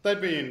course. They'd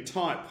be in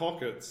tight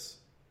pockets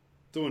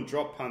doing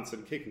drop punts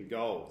and kicking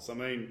goals. I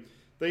mean,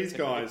 these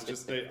guys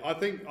just need... I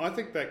think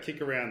that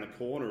kick around the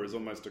corner is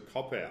almost a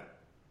cop-out,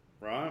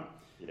 right?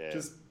 Yeah.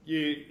 Just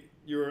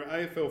you're an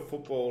AFL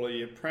footballer,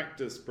 you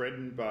practice bread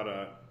and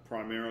butter,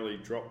 primarily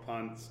drop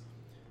punts.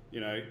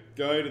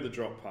 Go to the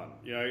drop punt.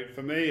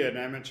 For me, an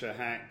amateur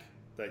hack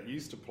that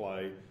used to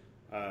play,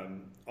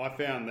 I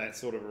found that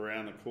sort of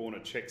around the corner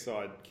check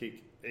side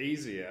kick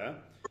easier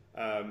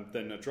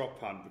than a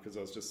drop punt because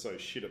I was just so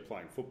shit at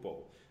playing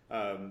football.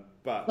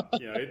 But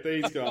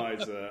these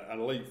guys are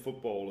elite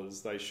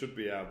footballers. They should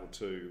be able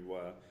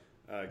to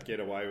get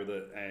away with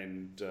it.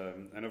 And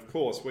of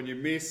course, when you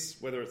miss,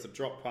 whether it's a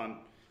drop punt,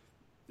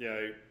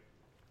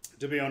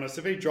 to be honest,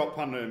 if he drop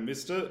punted and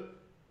missed it,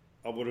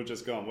 I would have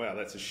just gone, wow,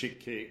 that's a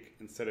shit kick,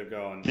 instead of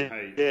going,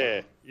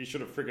 hey, you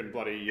should have friggin'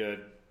 bloody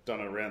done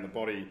it around the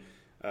body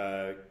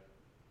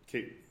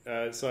kick.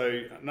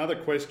 So another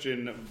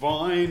question,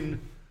 Vine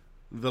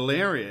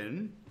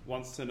Valerian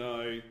wants to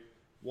know,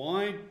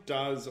 why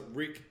does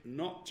Rick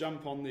not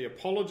jump on the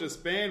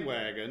apologist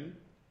bandwagon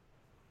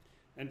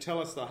and tell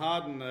us to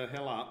harden the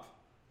hell up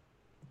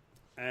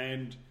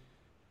and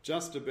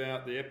just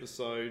about the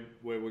episode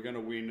where we're going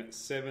to win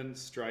 7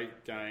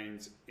 straight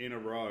games in a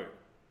row?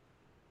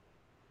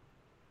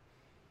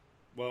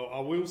 Well, I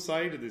will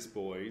say to this,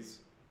 boys,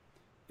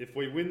 if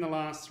we win the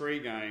last 3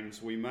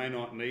 games, we may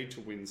not need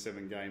to win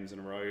 7 games in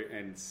a row,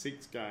 and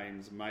 6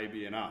 games may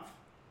be enough.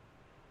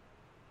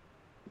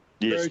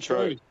 Yes,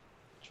 true.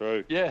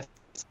 Yeah.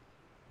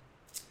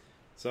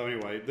 So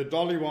anyway, the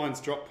Dolly Wines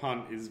drop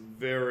punt is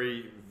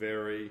very,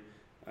 very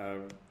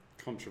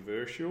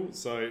controversial.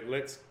 So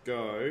let's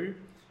go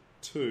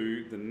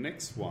to the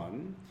next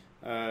one.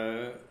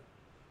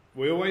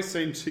 We always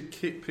seem to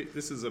pick,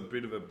 this is a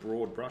bit of a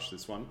broad brush,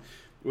 this one.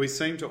 We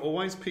seem to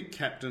always pick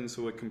captains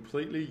who are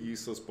completely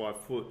useless by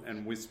foot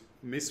and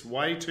miss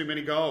way too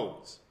many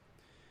goals.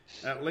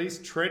 At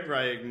least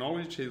Treadray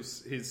acknowledged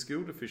his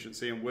skill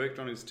deficiency and worked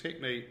on his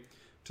technique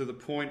to the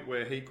point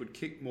where he could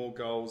kick more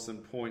goals than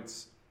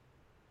points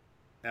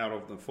out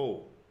of the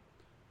full.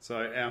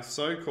 So our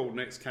so-called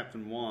next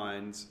captain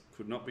Wines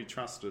could not be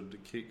trusted to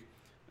kick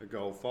a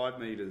goal 5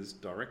 metres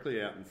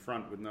directly out in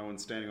front with no one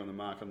standing on the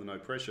mark under no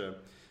pressure.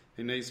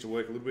 He needs to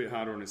work a little bit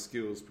harder on his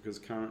skills because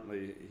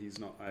currently he's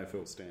not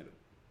AFL standard.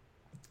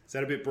 Is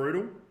that a bit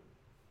brutal?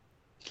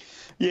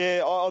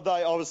 Yeah,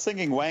 I was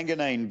thinking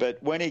Wanganeen,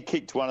 but when he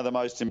kicked one of the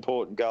most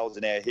important goals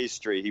in our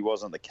history, he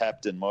wasn't the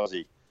captain, was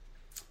he?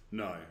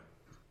 No.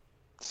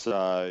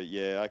 So,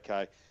 yeah,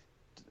 okay.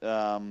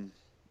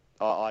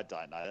 I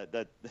don't know.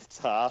 That's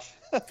harsh.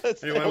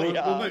 That's anyway,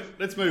 harsh.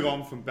 Let's move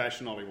on from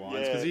bashing Ollie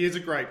Wines because he is a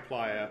great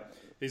player.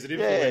 He's an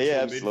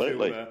influential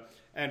midfielder.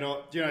 And,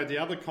 the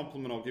other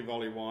compliment I'll give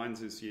Ollie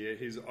Wines this year,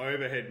 his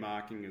overhead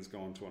marking has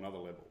gone to another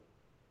level.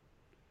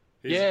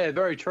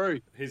 Very true.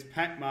 His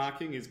pack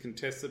marking, his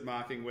contested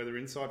marking, whether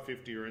inside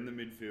 50 or in the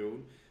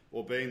midfield,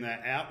 or being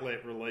that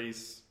outlet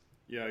release,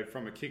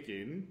 from a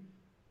kick-in,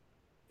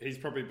 he's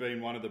probably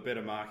been one of the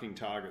better marking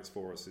targets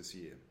for us this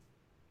year.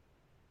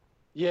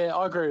 Yeah,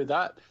 I agree with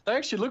that. They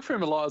actually look for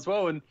him a lot as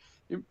well, and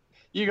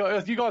you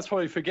guys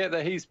probably forget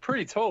that he's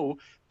pretty tall.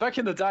 Back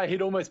in the day,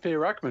 he'd almost be a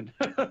ruckman.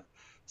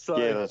 So,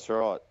 yeah, that's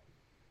right.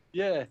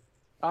 Yeah.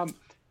 I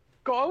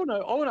want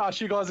to ask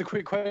you guys a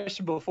quick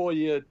question before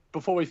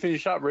we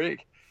finish up,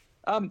 Rick.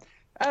 Out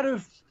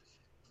of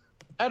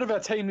our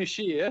team this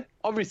year,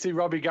 obviously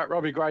Robbie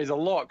Gray's a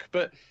lock,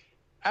 but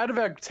out of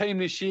our team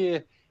this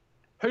year,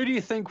 who do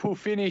you think will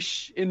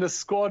finish in the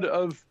squad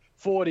of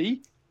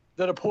 40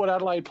 that are Port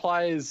Adelaide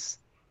players?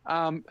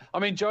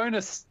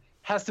 Jonas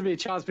has to be a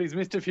chance, but he's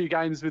missed a few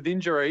games with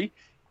injury,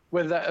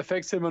 whether that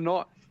affects him or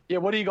not. Yeah,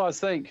 what do you guys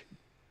think?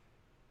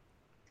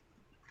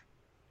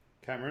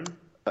 Cameron?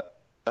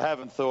 I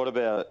haven't thought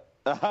about it.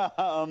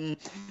 I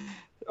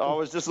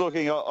was just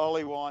looking.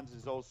 Ollie Wines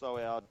is also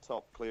our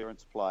top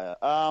clearance player.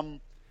 I'd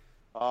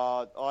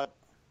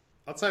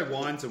say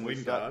Wines and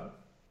Wingard.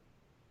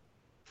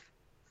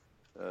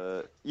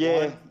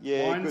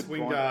 Wines,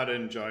 Wingard,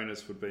 and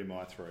Jonas would be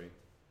my 3.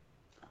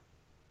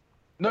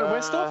 No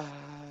Westhoff?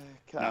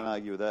 Can't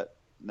argue with that.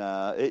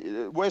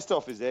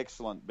 Westhoff is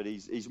excellent, but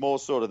he's more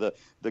sort of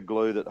the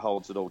glue that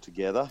holds it all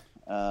together.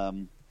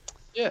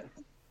 Yeah,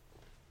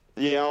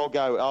 I'll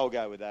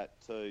go with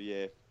that too.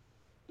 Yeah,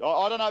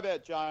 I don't know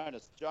about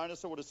Jonas.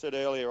 Jonas I would have said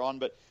earlier on,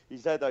 but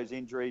he's had those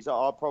injuries.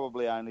 I'll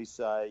probably only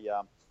say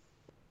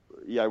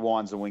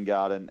Wines and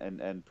Wingard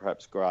and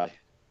perhaps Gray.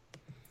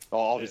 Oh,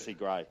 obviously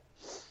Gray.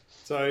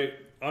 So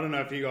I don't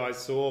know if you guys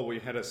saw, we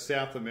had a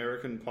South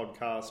American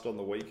podcast on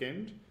the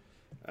weekend.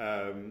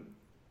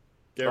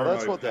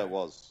 That's what that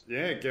was.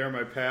 Yeah,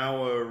 Guillermo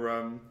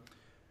Power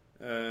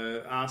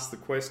asked the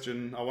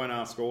question, I won't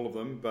ask all of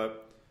them,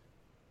 but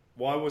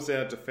why was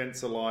our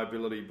defence a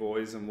liability,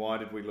 boys, and why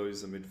did we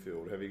lose the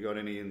midfield? Have you got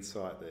any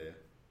insight there?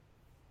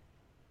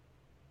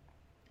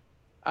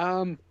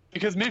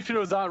 Because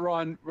midfielders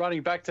aren't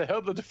running back to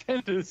help the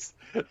defenders.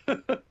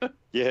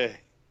 Yeah.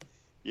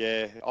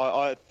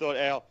 I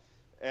thought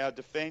our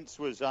defence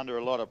was under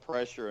a lot of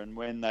pressure, and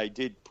when they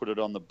did put it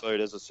on the boot,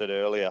 as I said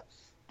earlier,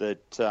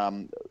 that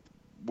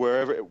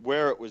where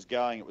it was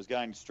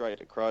going straight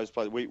to Crows'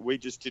 play. We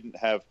just didn't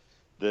have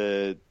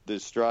the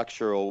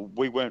structure, or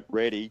we weren't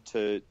ready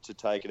to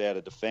take it out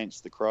of defence.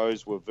 The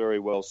Crows were very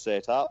well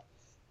set up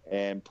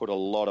and put a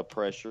lot of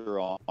pressure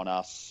on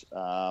us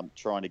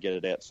trying to get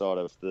it outside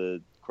of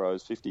the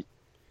Crows' 50.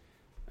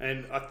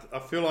 And I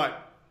feel like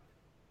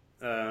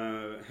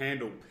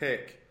Handel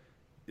Peck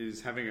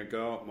is having a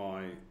go at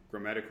my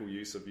grammatical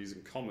use of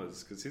using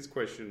commas, because his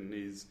question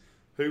is,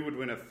 who would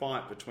win a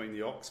fight between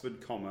the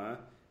Oxford comma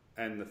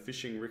and the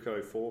Fishing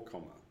Rico 4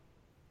 comma?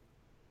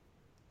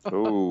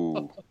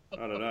 Ooh.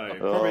 I don't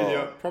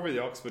know. Probably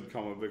the Oxford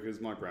comma,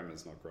 because my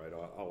grammar's not great.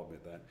 I'll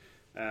admit that.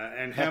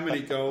 And how many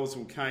goals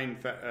will Kane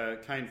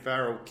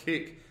Farrell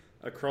kick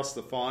across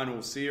the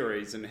final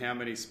series, and how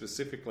many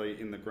specifically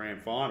in the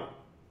grand final?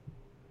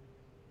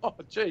 Oh,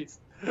 jeez.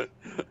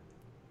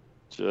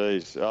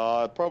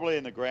 Probably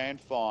in the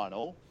grand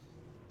final.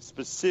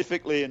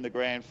 Specifically in the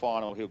grand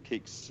final, he'll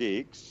kick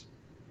 6.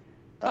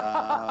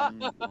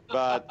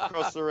 But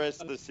across the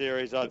rest of the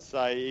series, I'd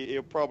say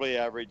he'll probably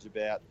average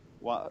about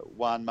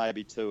one,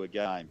 maybe 2 a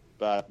game.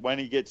 But when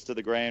he gets to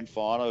the grand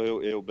final,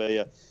 he'll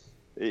be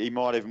he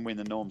might even win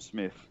the Norm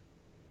Smith.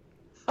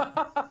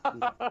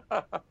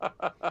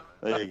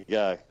 There you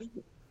go.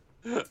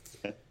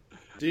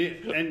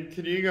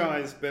 Can you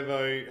guys,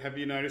 Bevo, have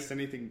you noticed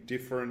anything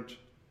different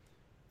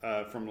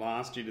from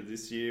last year to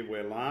this year,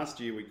 where last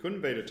year we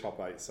couldn't beat a top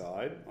 8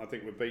 side? I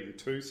think we've beaten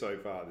 2 so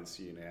far this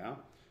year now,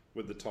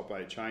 with the top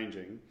 8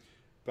 changing.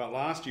 But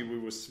last year we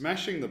were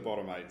smashing the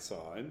bottom 8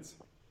 sides,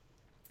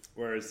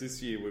 whereas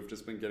this year we've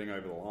just been getting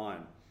over the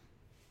line.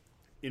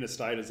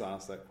 Interstate has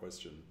asked that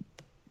question.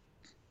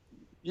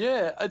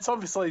 Yeah, it's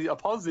obviously a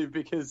positive,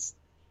 because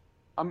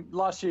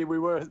last year we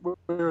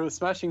were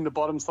smashing the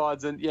bottom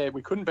sides, and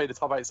we couldn't beat the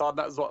top 8 side, and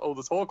that was what all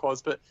the talk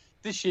was. But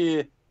this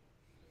year,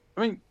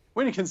 I mean,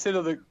 when you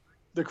consider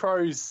the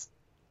Crows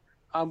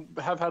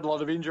have had a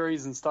lot of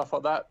injuries and stuff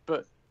like that,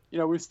 but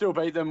we've still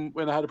beat them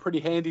when they had a pretty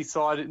handy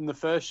side in the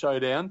first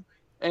showdown,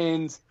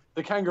 and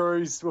the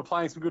Kangaroos were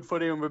playing some good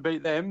footy and we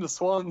beat them. The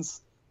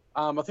Swans,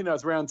 I think that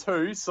was round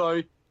 2,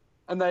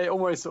 and they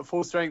almost at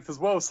full strength as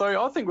well.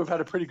 So I think we've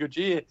had a pretty good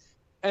year.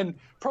 And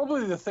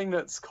probably the thing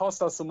that's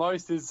cost us the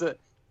most is that,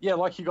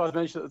 like you guys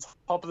mentioned at the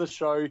top of the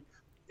show,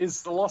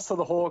 is the loss to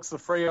the Hawks, the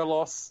Freo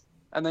loss,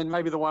 and then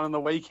maybe the one on the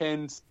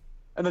weekend.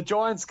 And the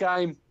Giants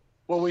game,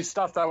 well, we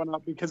stuffed that one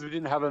up because we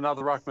didn't have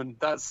another ruckman.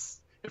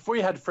 If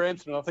we had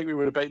Frampton, I think we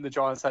would have beaten the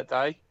Giants that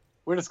day.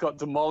 We just got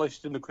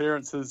demolished in the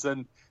clearances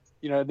and,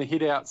 the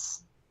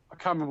hit-outs. I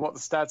can't remember what the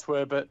stats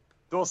were, but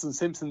Dawson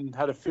Simpson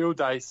had a field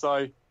day.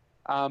 So,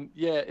 I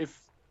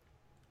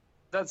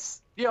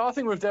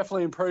think we've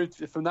definitely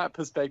improved from that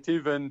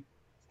perspective, and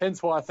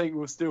hence why I think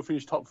we'll still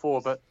finish top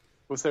 4, but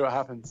we'll see what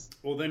happens.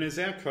 Well, then is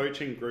our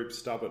coaching group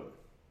stubborn?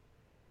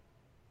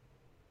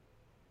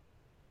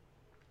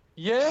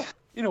 Yeah,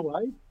 in a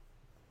way.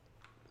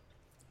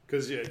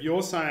 Because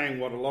you're saying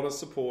what a lot of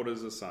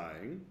supporters are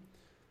saying,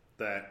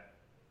 that,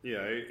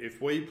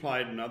 if we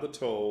played another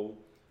tool,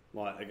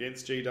 like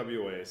against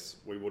GWS,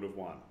 we would have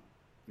won.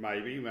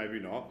 Maybe, maybe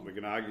not. We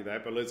can argue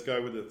that, but let's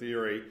go with the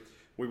theory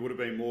we would have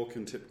been more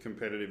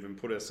competitive and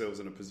put ourselves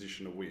in a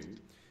position to win.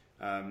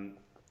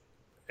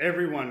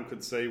 Everyone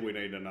could see we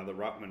need another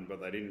ruckman, but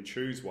they didn't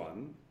choose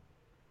one.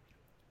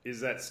 Is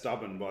that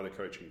stubborn by the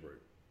coaching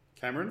group?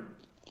 Cameron?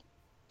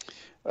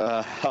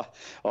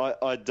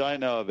 I don't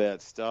know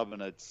about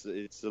stubborn. It's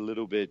a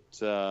little bit.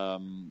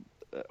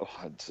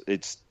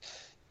 It's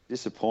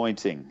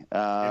disappointing.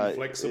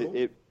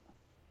 Inflexible.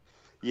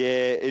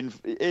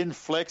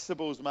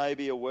 Inflexible is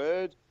maybe a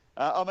word.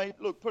 I mean,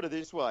 look, put it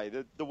this way: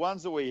 the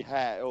ones that we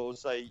had, or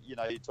say, you're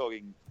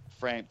talking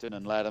Frampton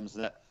and Laddams,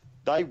 and that,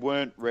 they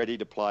weren't ready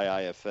to play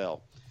AFL.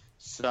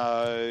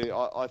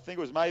 So I think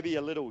it was maybe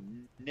a little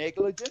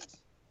negligent,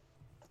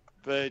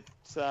 but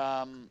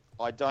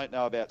I don't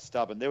know about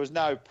stubborn. There was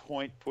no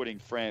point putting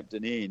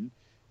Frampton in,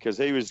 because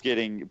he was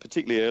getting,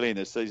 particularly early in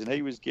the season,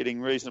 he was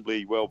getting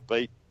reasonably well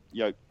beat,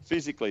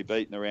 physically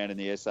beaten around in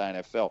the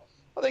SANFL.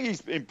 I think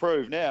he's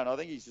improved now, and I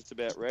think he's just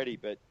about ready.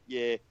 But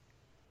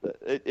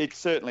it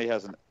certainly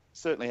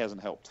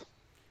hasn't helped.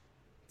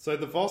 So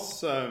the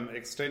Voss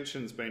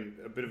extension's been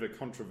a bit of a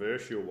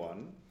controversial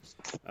one.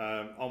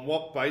 On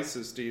what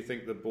basis do you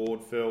think the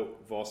board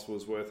felt Voss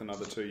was worth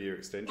another 2-year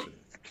extension?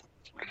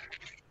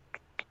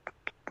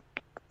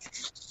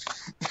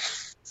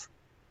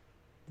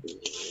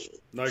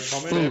 No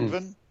comment,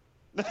 Evan?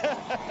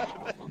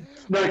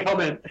 No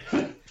comment.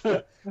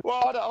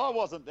 Well, I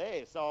wasn't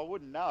there, so I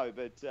wouldn't know.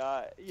 But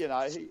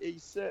he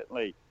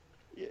certainly,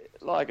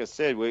 like I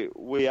said,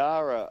 we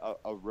are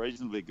a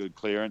reasonably good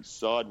clearance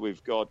side.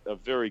 We've got a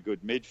very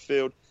good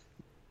midfield.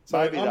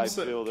 So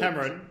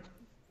Cameron,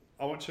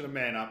 I want you to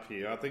man up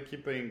here. I think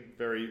you're being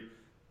very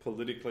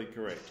politically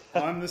correct.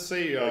 I'm the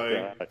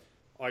CEO. Okay.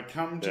 I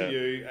come to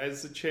you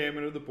as the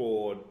chairman of the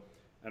board,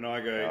 and I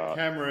go,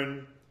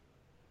 Cameron,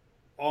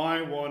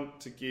 I want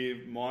to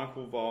give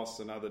Michael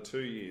Voss another 2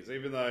 years,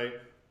 even though,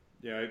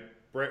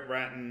 Brett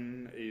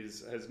Ratton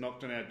has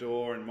knocked on our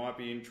door and might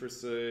be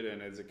interested,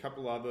 and there's a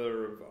couple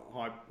other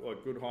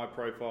good high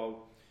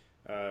profile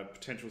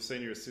potential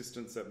senior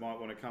assistants that might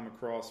want to come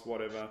across,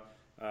 whatever.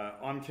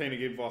 I'm keen to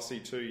give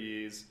Vossi 2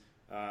 years,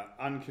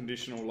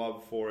 unconditional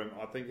love for him.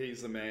 I think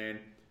he's the man.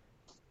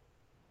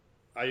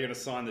 Are you going to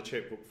sign the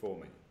checkbook for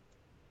me?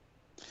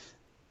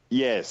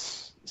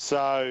 Yes.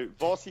 So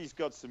Vossi's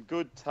got some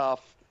good,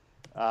 tough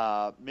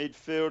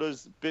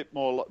midfielders,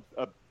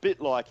 a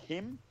bit like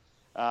him,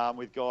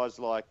 with guys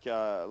like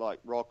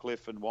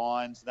Rockcliffe and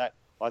Wines. That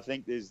I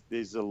think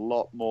there's a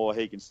lot more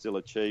he can still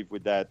achieve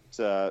with that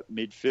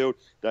midfield.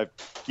 They've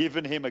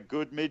given him a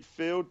good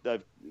midfield.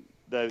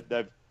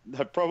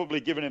 They've probably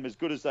given him as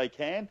good as they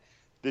can.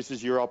 This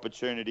is your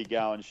opportunity.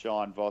 Go and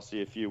shine,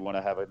 Vossi, if you want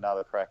to have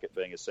another crack at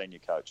being a senior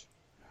coach.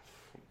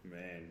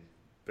 Man,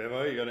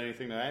 Bevo, you got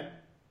anything to add?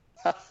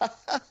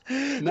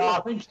 No,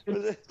 I think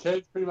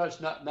Keith pretty much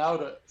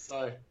nailed it.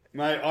 So,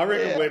 mate, I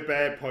reckon we're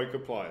bad poker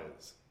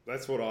players.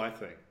 That's what I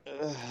think.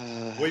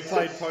 We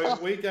played poker.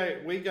 We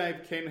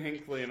gave Ken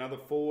Hinkley another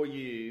 4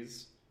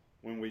 years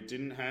when we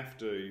didn't have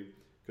to,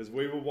 because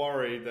we were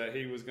worried that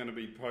he was going to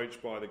be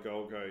poached by the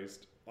Gold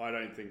Coast. I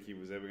don't think he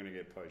was ever going to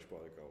get poached by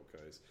the Gold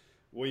Coast.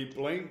 We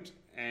blinked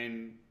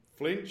and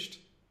flinched,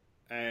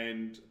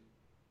 and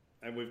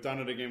we've done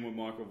it again with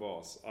Michael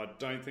Voss. I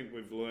don't think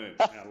we've learned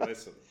our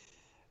lesson.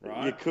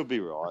 Right? You could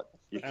be right.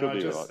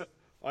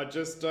 I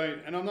just don't,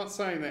 and I'm not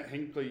saying that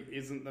Hinkley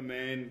isn't the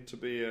man to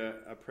be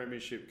a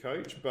premiership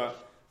coach,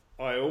 but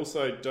I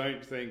also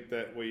don't think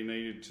that we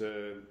needed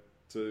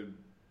to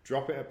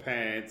drop our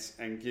pants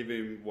and give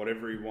him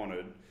whatever he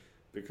wanted,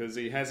 because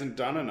he hasn't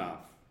done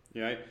enough.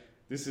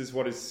 This is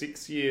what his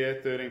 6th year,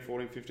 13,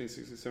 14, 15,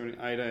 16,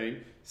 17,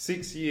 18,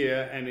 6th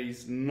year, and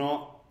he's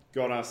not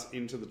got us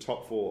into the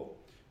top 4,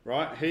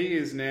 right? He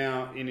is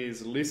now in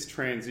his list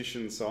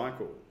transition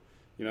cycle.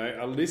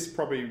 A list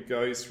probably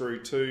goes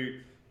through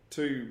two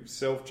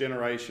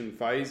self-generation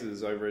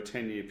phases over a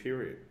 10-year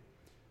period.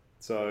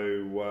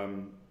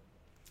 So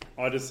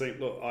I just think,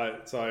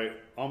 so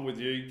I'm with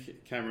you,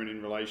 Cameron,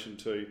 in relation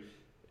to,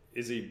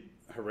 is he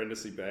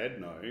horrendously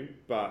bad? No,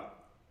 but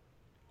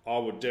I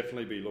would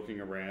definitely be looking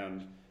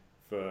around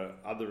for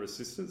other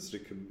assistants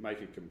to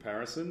make a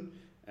comparison,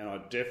 and I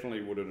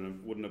definitely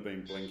wouldn't have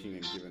been blinking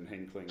and given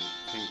Hinkley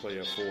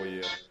a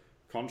 4-year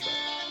contract.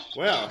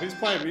 Wow, who's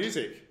playing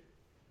music?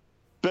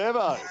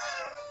 Bevo.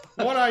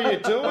 What are you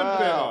doing,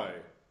 Bevo?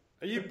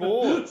 Are you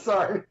bored?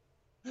 Sorry.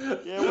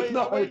 Yeah,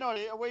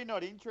 are we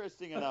not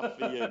interesting enough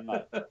for you,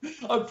 mate?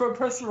 I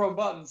pressed the wrong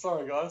button.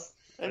 Sorry, guys.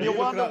 And you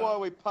wonder why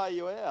we pay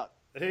you out.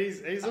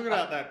 He's looking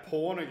at that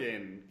porn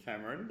again,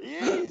 Cameron. He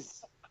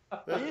is.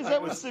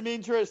 That was some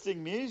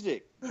interesting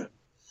music.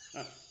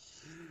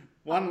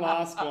 One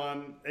last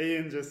one.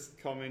 Ian just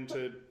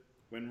commented,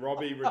 when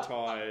Robbie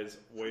retires,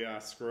 we are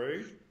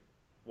screwed.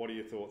 What are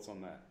your thoughts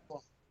on that?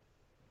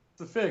 It's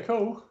a fair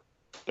call.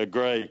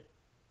 Agree.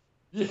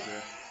 Yeah.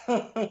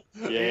 Ian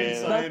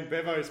saying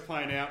Bevo's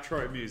playing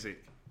outro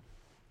music.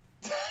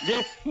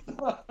 Yeah.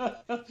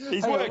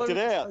 He's worked it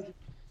out.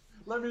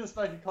 Let me just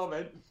make a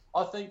comment.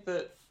 I think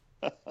that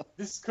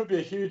this could be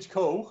a huge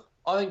call.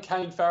 I think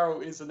Kane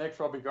Farrell is the next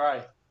Robbie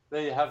Gray.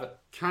 There you have it.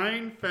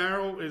 Kane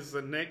Farrell is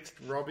the next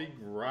Robbie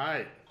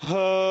Gray.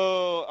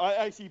 Oh,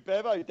 actually,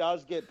 Bevo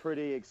does get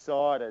pretty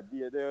excited.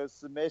 Yeah, there were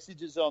some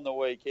messages on the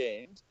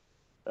weekend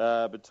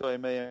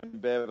between me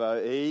and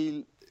Bevo.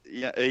 He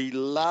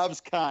loves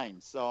Kane,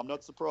 so I'm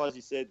not surprised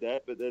he said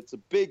that, but it's a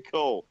big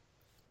call.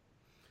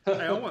 Hey,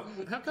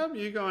 how come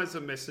you guys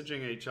are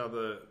messaging each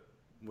other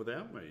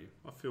without me?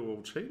 I feel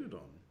all cheated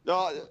on.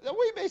 Oh,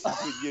 we message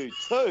with you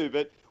too,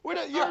 but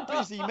you're a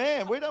busy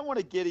man. We don't want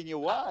to get in your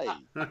way.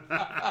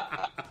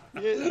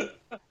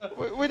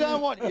 We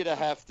don't want you to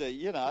have to,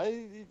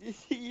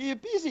 you're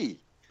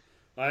busy.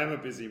 I am a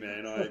busy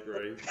man, I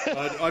agree.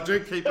 I do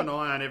keep an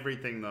eye on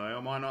everything, though. I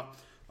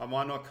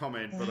might not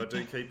comment, but I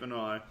do keep an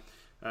eye.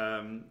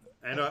 I'll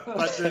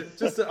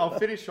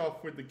finish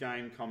off with the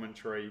game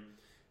commentary.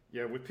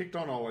 Yeah, we picked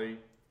on Ollie.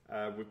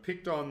 We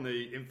picked on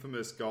the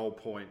infamous goal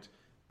point,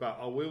 but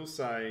I will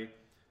say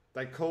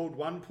they called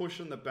one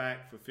push in the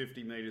back for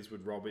 50 metres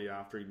with Robbie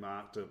after he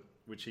marked it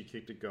which he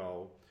kicked a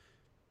goal.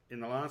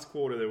 In the last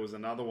quarter, there was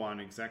another one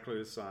exactly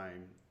the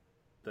same.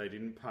 They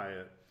didn't pay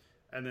it.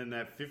 And then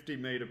that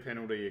 50-metre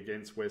penalty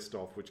against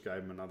Westhoff, which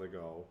gave him another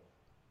goal,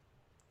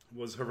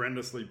 was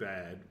horrendously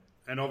bad.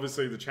 And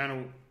obviously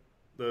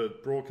the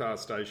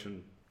broadcast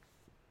station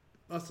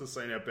must have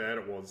seen how bad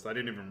it was. They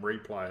didn't even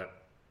replay it.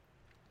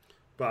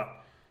 But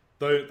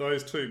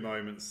those two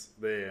moments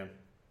there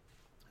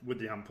with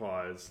the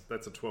umpires,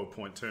 that's a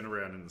 12-point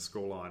turnaround in the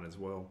scoreline as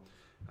well.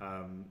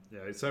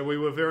 So we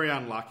were very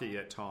unlucky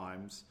at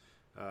times.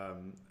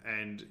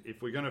 And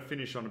if we're going to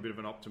finish on a bit of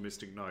an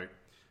optimistic note,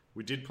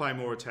 we did play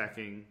more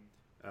attacking.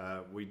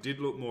 We did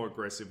look more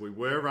aggressive. We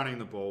were running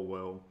the ball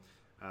well.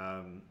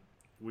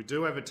 We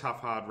do have a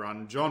tough, hard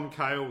run. John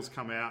Cale's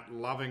come out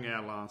loving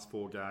our last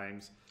 4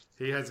 games.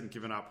 He hasn't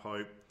given up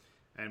hope.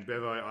 And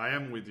Bevo, I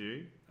am with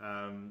you.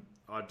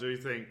 I do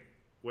think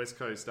West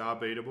Coast are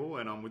beatable,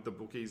 and I'm with the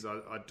bookies.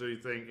 I do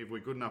think if we're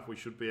good enough, we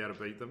should be able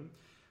to beat them.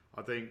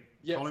 I think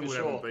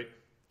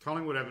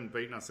Collingwood haven't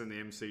beaten us in the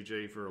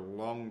MCG for a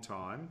long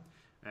time,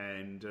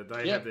 and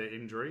they have their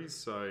injuries.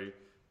 So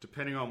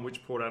depending on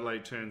which Port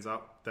Adelaide turns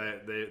up, they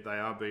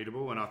are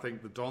beatable. And I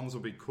think the Dons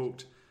will be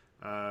cooked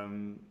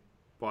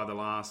by the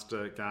last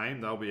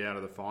game. They'll be out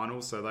of the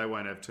finals, so they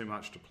won't have too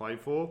much to play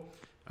for.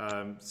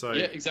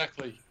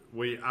 Exactly.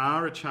 We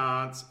are a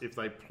chance if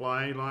they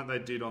play like they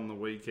did on the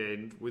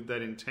weekend with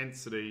that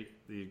intensity,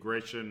 the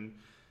aggression,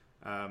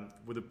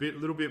 with a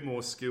little bit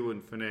more skill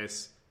and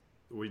finesse.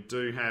 We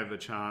do have a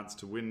chance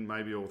to win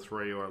maybe all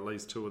 3 or at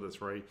least 2 of the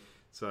 3.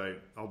 So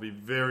I'll be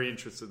very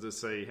interested to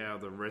see how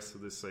the rest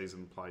of this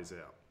season plays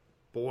out.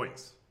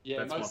 Boys,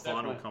 that's my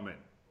final comment.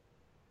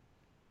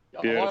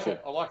 I like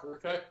it,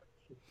 Rico.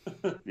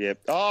 Yeah.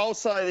 I'll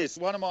say this.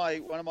 One of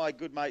my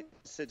good mates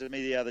said to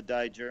me the other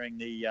day during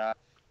the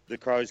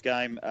Crows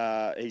game.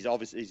 He's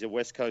a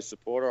West Coast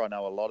supporter. I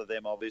know a lot of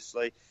them,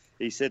 obviously.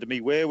 He said to me,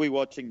 "Where are we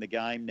watching the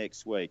game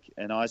next week?"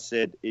 And I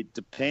said, "It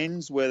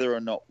depends whether or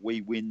not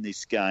we win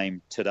this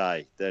game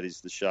today. That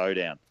is the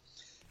showdown."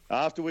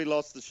 After we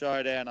lost the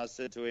showdown, I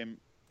said to him,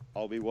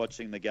 "I'll be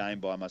watching the game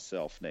by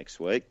myself next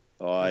week.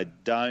 I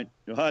don't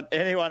want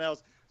anyone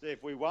else.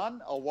 If we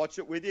won, I'll watch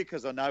it with you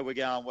because I know we're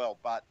going well,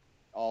 but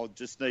I'll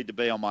just need to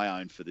be on my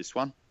own for this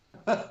one."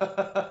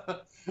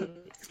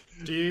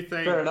 Do you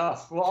think... Fair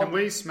enough. Well, can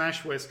we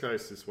smash West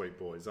Coast this week,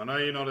 boys? I know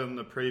you're not in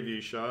the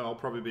preview show. I'll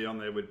probably be on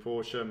there with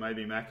Portia,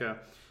 maybe Macca.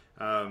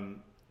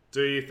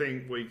 Do you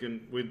think we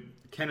can, with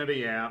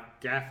Kennedy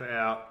out, Gaff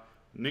out,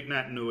 Nick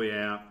Nat Nui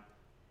out,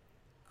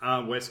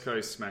 are West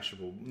Coast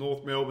smashable?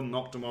 North Melbourne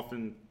knocked them off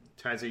in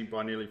Tassie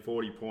by nearly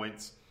 40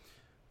 points.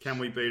 Can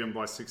we beat them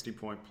by 60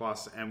 point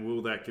plus? And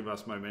will that give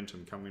us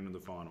momentum coming into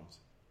the finals?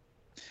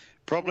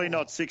 Probably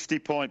not 60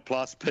 point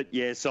plus, but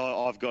yes,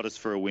 I've got us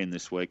for a win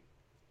this week.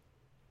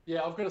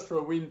 Yeah, I've got us for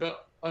a win,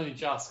 but only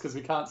just because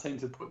we can't seem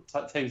to put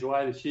teams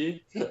away this year.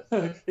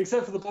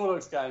 Except for the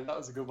Bulldogs game. That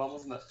was a good one,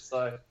 wasn't it?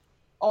 So,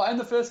 and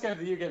the first game of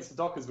the year against the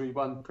Dockers, we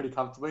won pretty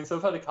comfortably. So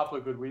we've had a couple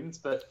of good wins,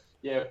 but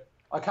yeah,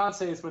 I can't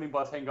see us winning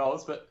by 10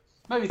 goals, but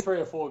maybe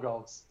 3 or 4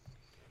 goals.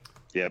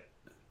 Yep.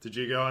 Did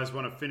you guys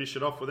want to finish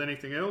it off with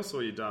anything else, or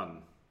are you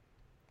done?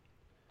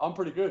 I'm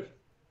pretty good.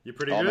 You're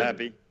pretty good? I'm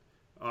happy.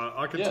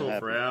 I could talk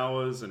for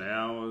hours and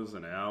hours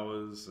and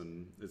hours,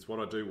 and it's what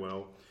I do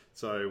well.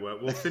 So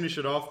we'll finish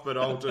it off, but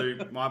I'll do...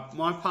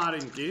 My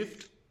parting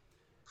gift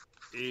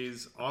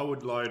is I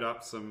would load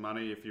up some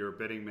money, if you're a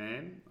betting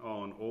man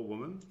or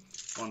woman,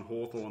 on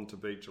Hawthorn to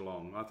beat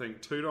Geelong. I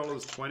think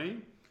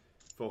 $2.20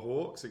 for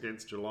Hawks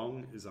against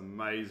Geelong is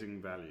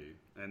amazing value,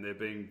 and they're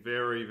being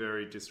very,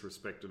 very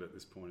disrespected at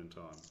this point in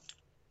time.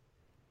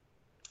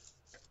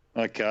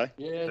 Okay.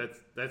 Yeah.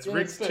 That's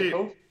Rick's tip.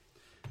 Cool.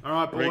 All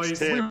right,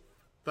 boys.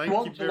 Thank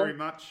you very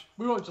much.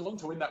 We want Geelong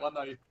to win that one,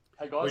 though.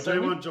 Hey, guys. We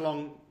do want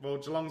Geelong. Well,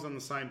 Geelong's on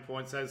the same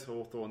points as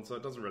Hawthorn, so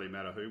it doesn't really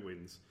matter who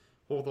wins.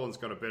 Hawthorn's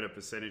got a better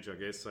percentage, I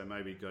guess, so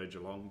maybe go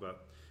Geelong.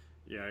 But,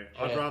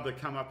 I'd rather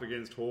come up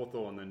against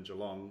Hawthorn than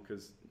Geelong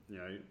because,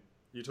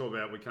 you talk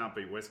about we can't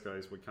beat West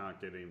Coast, we can't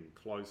get even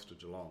close to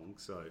Geelong.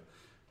 So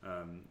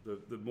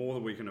the more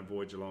that we can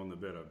avoid Geelong, the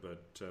better.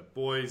 But,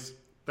 boys,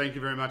 thank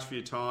you very much for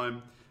your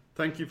time.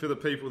 Thank you for the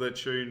people that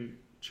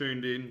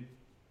tuned in.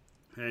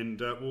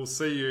 And we'll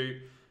see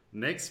you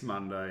next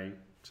Monday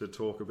to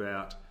talk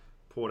about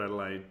Port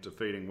Adelaide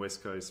defeating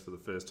West Coast for the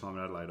first time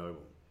at Adelaide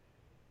Oval.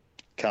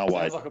 Can't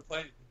wait. Sounds like a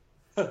plan.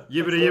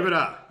 Yibbida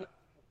yibbida.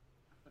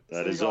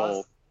 That is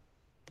all.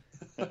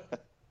 Punched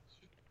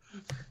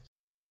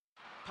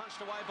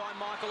away by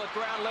Michael at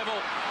ground level.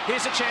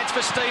 Here's a chance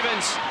for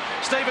Stevens.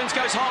 Stevens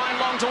goes high and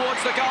long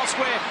towards the goal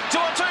square. 2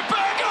 on 2.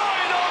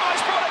 Burgoyne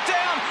almost brought it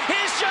down.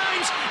 Here's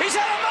James. He's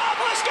had a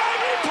marvellous game.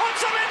 He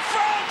puts him in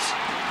front.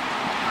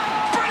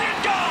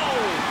 Brilliant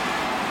goal.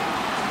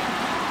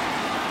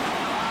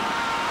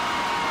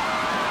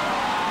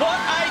 What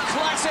a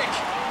classic.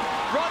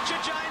 Roger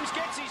James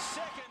gets his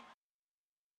second.